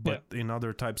 But in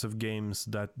other types of games,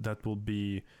 that will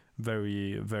be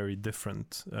very, very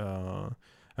different.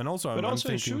 And also, but I'm also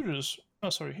thinking, in shooters. Oh,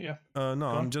 sorry. Yeah. No,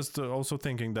 I'm just also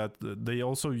thinking that they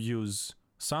also use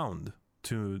sound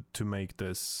to make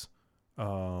this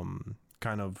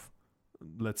kind of,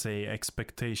 let's say,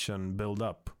 expectation build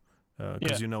up,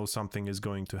 because you know something is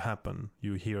going to happen.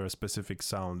 You hear a specific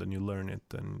sound and you learn it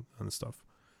and stuff.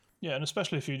 Yeah, and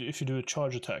especially if you do a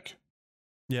charge attack.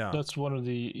 Yeah, that's one of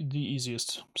the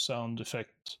easiest sound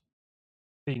effect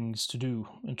things to do,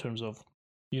 in terms of,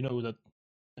 you know, that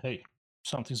hey,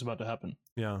 something's about to happen.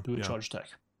 Yeah, do a charge attack.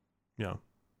 Yeah,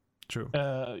 true.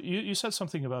 You said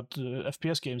something about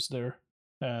FPS games there,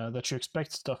 that you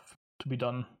expect stuff to be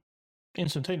done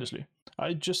instantaneously.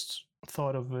 I just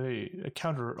thought of a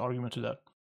counter argument to that,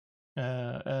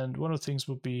 and one of the things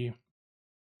would be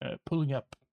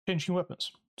changing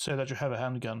weapons. Say that you have a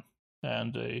handgun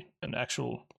and an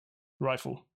actual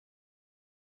rifle.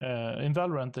 In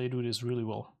Valorant, they do this really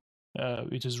well.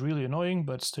 It is really annoying,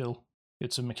 but still,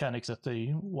 it's a mechanic that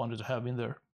they wanted to have in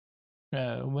there.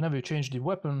 Whenever you change the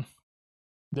weapon,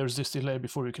 there's this delay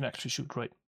before you can actually shoot,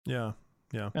 right? Yeah.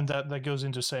 And that goes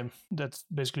into that's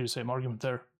basically the same argument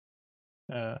there.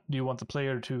 Do you want the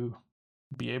player to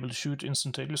be able to shoot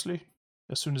instantaneously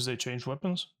as soon as they change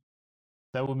weapons?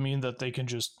 That would mean that they can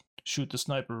just shoot the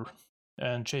sniper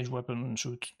and change weapon and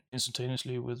shoot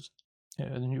instantaneously with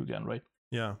the new gun, right?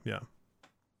 Yeah.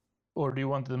 Or do you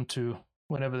want them to,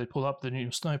 whenever they pull up the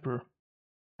new sniper,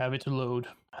 have it to load,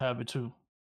 have it to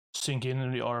sink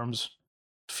in the arms,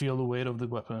 feel the weight of the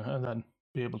weapon, and then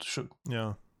be able to shoot?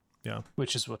 Yeah.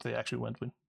 Which is what they actually went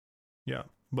with. Yeah,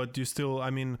 but you still,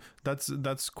 I mean,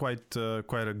 that's quite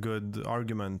a good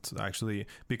argument, actually,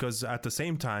 because at the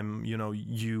same time, you know,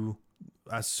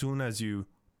 as soon as you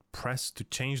press to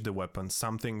change the weapon,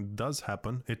 something does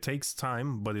happen. It takes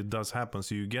time, but it does happen.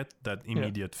 So you get that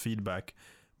immediate feedback,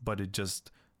 but it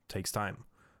just takes time.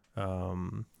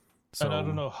 And I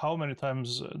don't know how many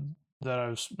times that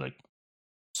I've like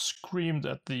screamed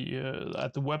at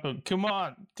the weapon, come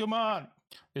on.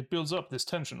 It builds up this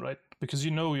tension, right? Because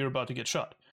you know you're about to get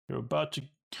shot. You're about to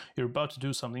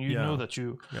do something. You know that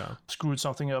you screwed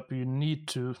something up. You need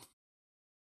to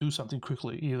do something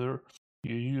quickly. Either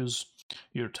you use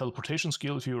your teleportation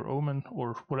skill if you're Omen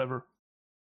or whatever.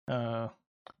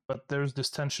 But there's this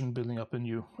tension building up in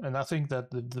you. And I think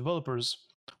that the developers,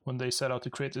 when they set out to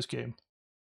create this game,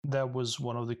 that was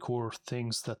one of the core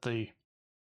things that they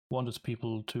wanted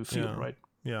people to feel, right?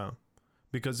 Yeah.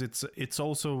 Because it's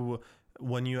also,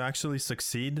 when you actually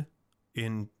succeed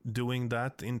in doing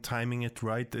that, in timing it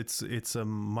right, it's a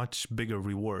much bigger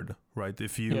reward, right?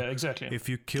 If you if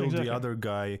you kill the other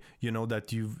guy, you know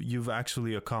that you've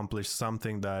actually accomplished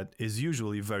something that is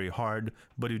usually very hard,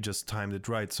 but you just timed it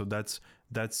right. So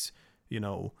that's you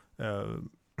know,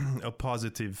 a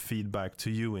positive feedback to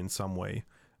you in some way,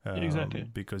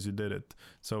 because you did it.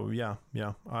 So yeah,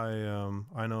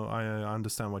 I know, I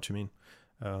understand what you mean.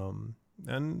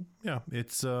 And yeah,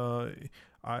 it's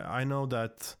I know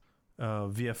that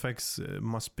VFX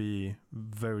must be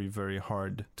very, very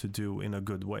hard to do in a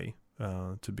good way,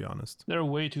 to be honest. There are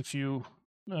way too few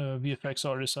VFX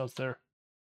artists out there.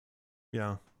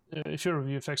 Yeah. If you're a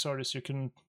VFX artist, you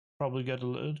can probably get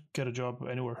a job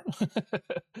anywhere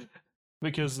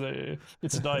because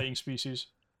it's a dying species.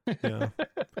 Yeah.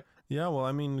 Yeah, well,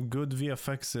 I mean, good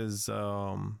VFX is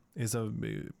a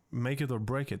make it or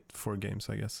break it for games,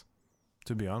 I guess.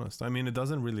 To be honest, I mean, it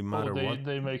doesn't really matter what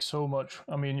they make so much.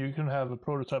 I mean, you can have a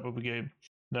prototype of a game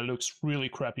that looks really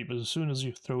crappy, but as soon as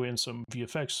you throw in some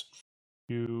VFX,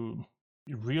 you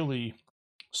really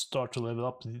start to level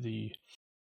up the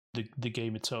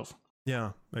game itself.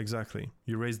 Yeah, exactly.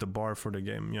 You raise the bar for the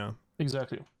game. Yeah,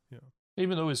 exactly. Yeah,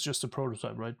 even though it's just a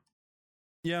prototype, right?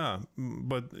 Yeah,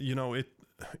 but you know, it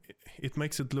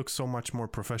makes it look so much more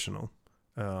professional.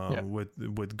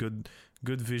 With good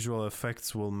visual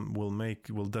effects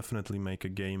will definitely make a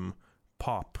game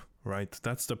pop, right?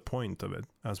 That's the point of it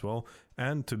as well,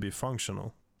 and to be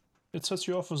functional. It sets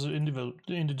you off as an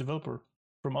indie developer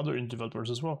from other indie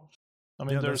developers as well. I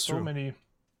mean, there are so many,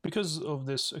 because of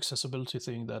this accessibility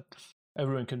thing that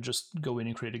everyone can just go in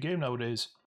and create a game nowadays.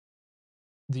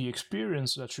 The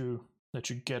experience that you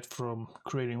get from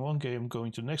creating one game,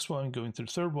 going to the next one, going to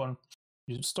the third one,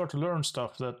 you start to learn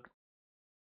stuff that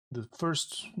the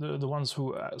ones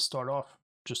who start off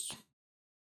just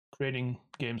creating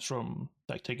games from,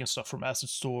 like, taking stuff from asset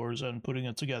stores and putting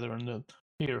it together, and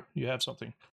here you have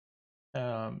something.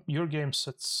 Your game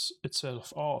sets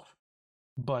itself off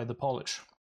by the polish,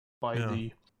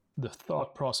 by the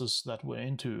thought process that went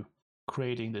into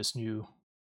creating this new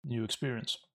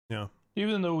experience. Yeah.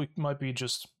 Even though it might be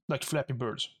just like Flappy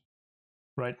Birds,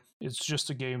 right? It's just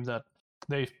a game that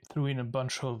they threw in a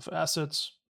bunch of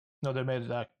assets. Now, they made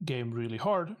that game really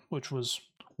hard, which was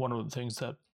one of the things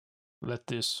that let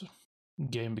this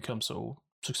game become so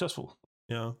successful.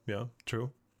 Yeah,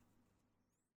 true.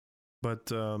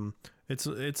 But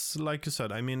it's like you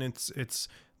said. I mean, it's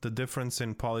the difference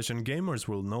in polish, and gamers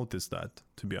will notice that.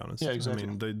 To be honest, yeah, exactly. I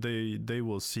mean, they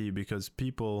will see, because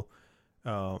people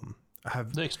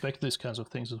they expect these kinds of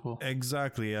things as well.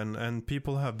 Exactly, and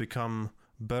people have become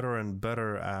better and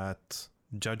better at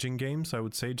judging games, I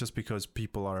would say, just because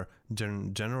people are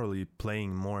generally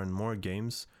playing more and more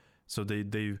games, so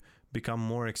they've become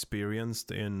more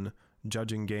experienced in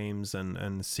judging games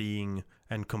and seeing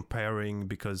and comparing,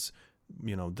 because,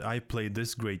 you know, I played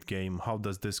this great game, how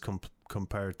does this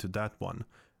compare to that one?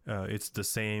 It's the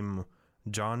same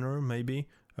genre, maybe,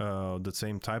 the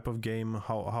same type of game,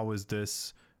 how is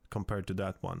this compared to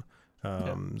that one?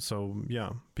 So yeah,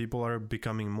 people are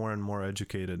becoming more and more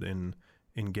educated in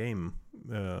game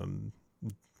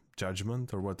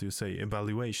judgment, or what do you say,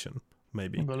 evaluation,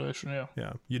 maybe. Evaluation, yeah.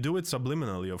 You do it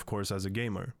subliminally, of course, as a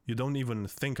gamer. You don't even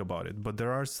think about it, but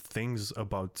there are things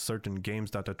about certain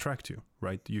games that attract you,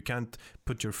 right? You can't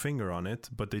put your finger on it,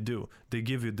 but they do. They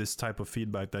give you this type of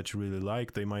feedback that you really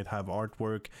like. They might have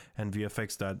artwork and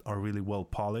VFX that are really well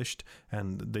polished,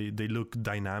 and they look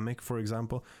dynamic, for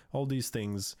example. All these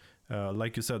things,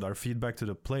 like you said, are feedback to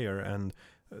the player, and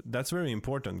that's very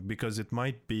important, because it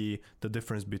might be the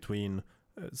difference between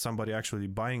somebody actually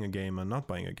buying a game and not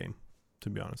buying a game, to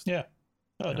be honest. Yeah,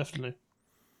 definitely.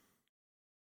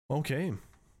 Okay,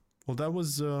 well, that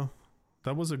was a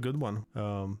good one.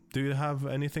 Do you have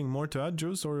anything more to add,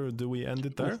 Juice, or do we end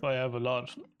it there? I have a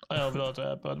lot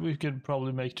to add, but we could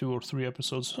probably make 2 or 3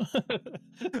 episodes.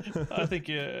 I think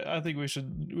we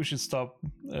should stop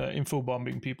info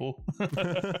bombing people.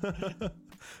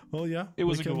 Well, yeah, it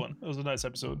was a good one. It was a nice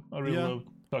episode. I really love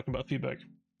talking about feedback.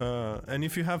 And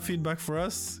if you have feedback for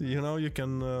us, you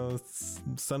can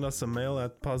send us a mail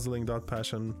at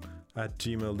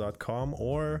puzzling.passion@gmail.com,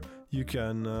 or you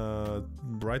can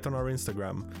write on our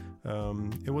Instagram.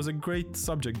 It was a great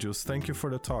subject, Juice. Thank you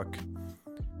for the talk.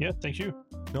 Yeah, thank you.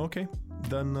 Okay,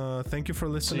 then thank you for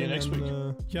listening. See you next week.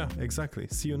 Yeah, exactly.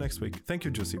 See you next week. Thank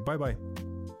you, Juicy. Bye-bye.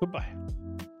 Goodbye.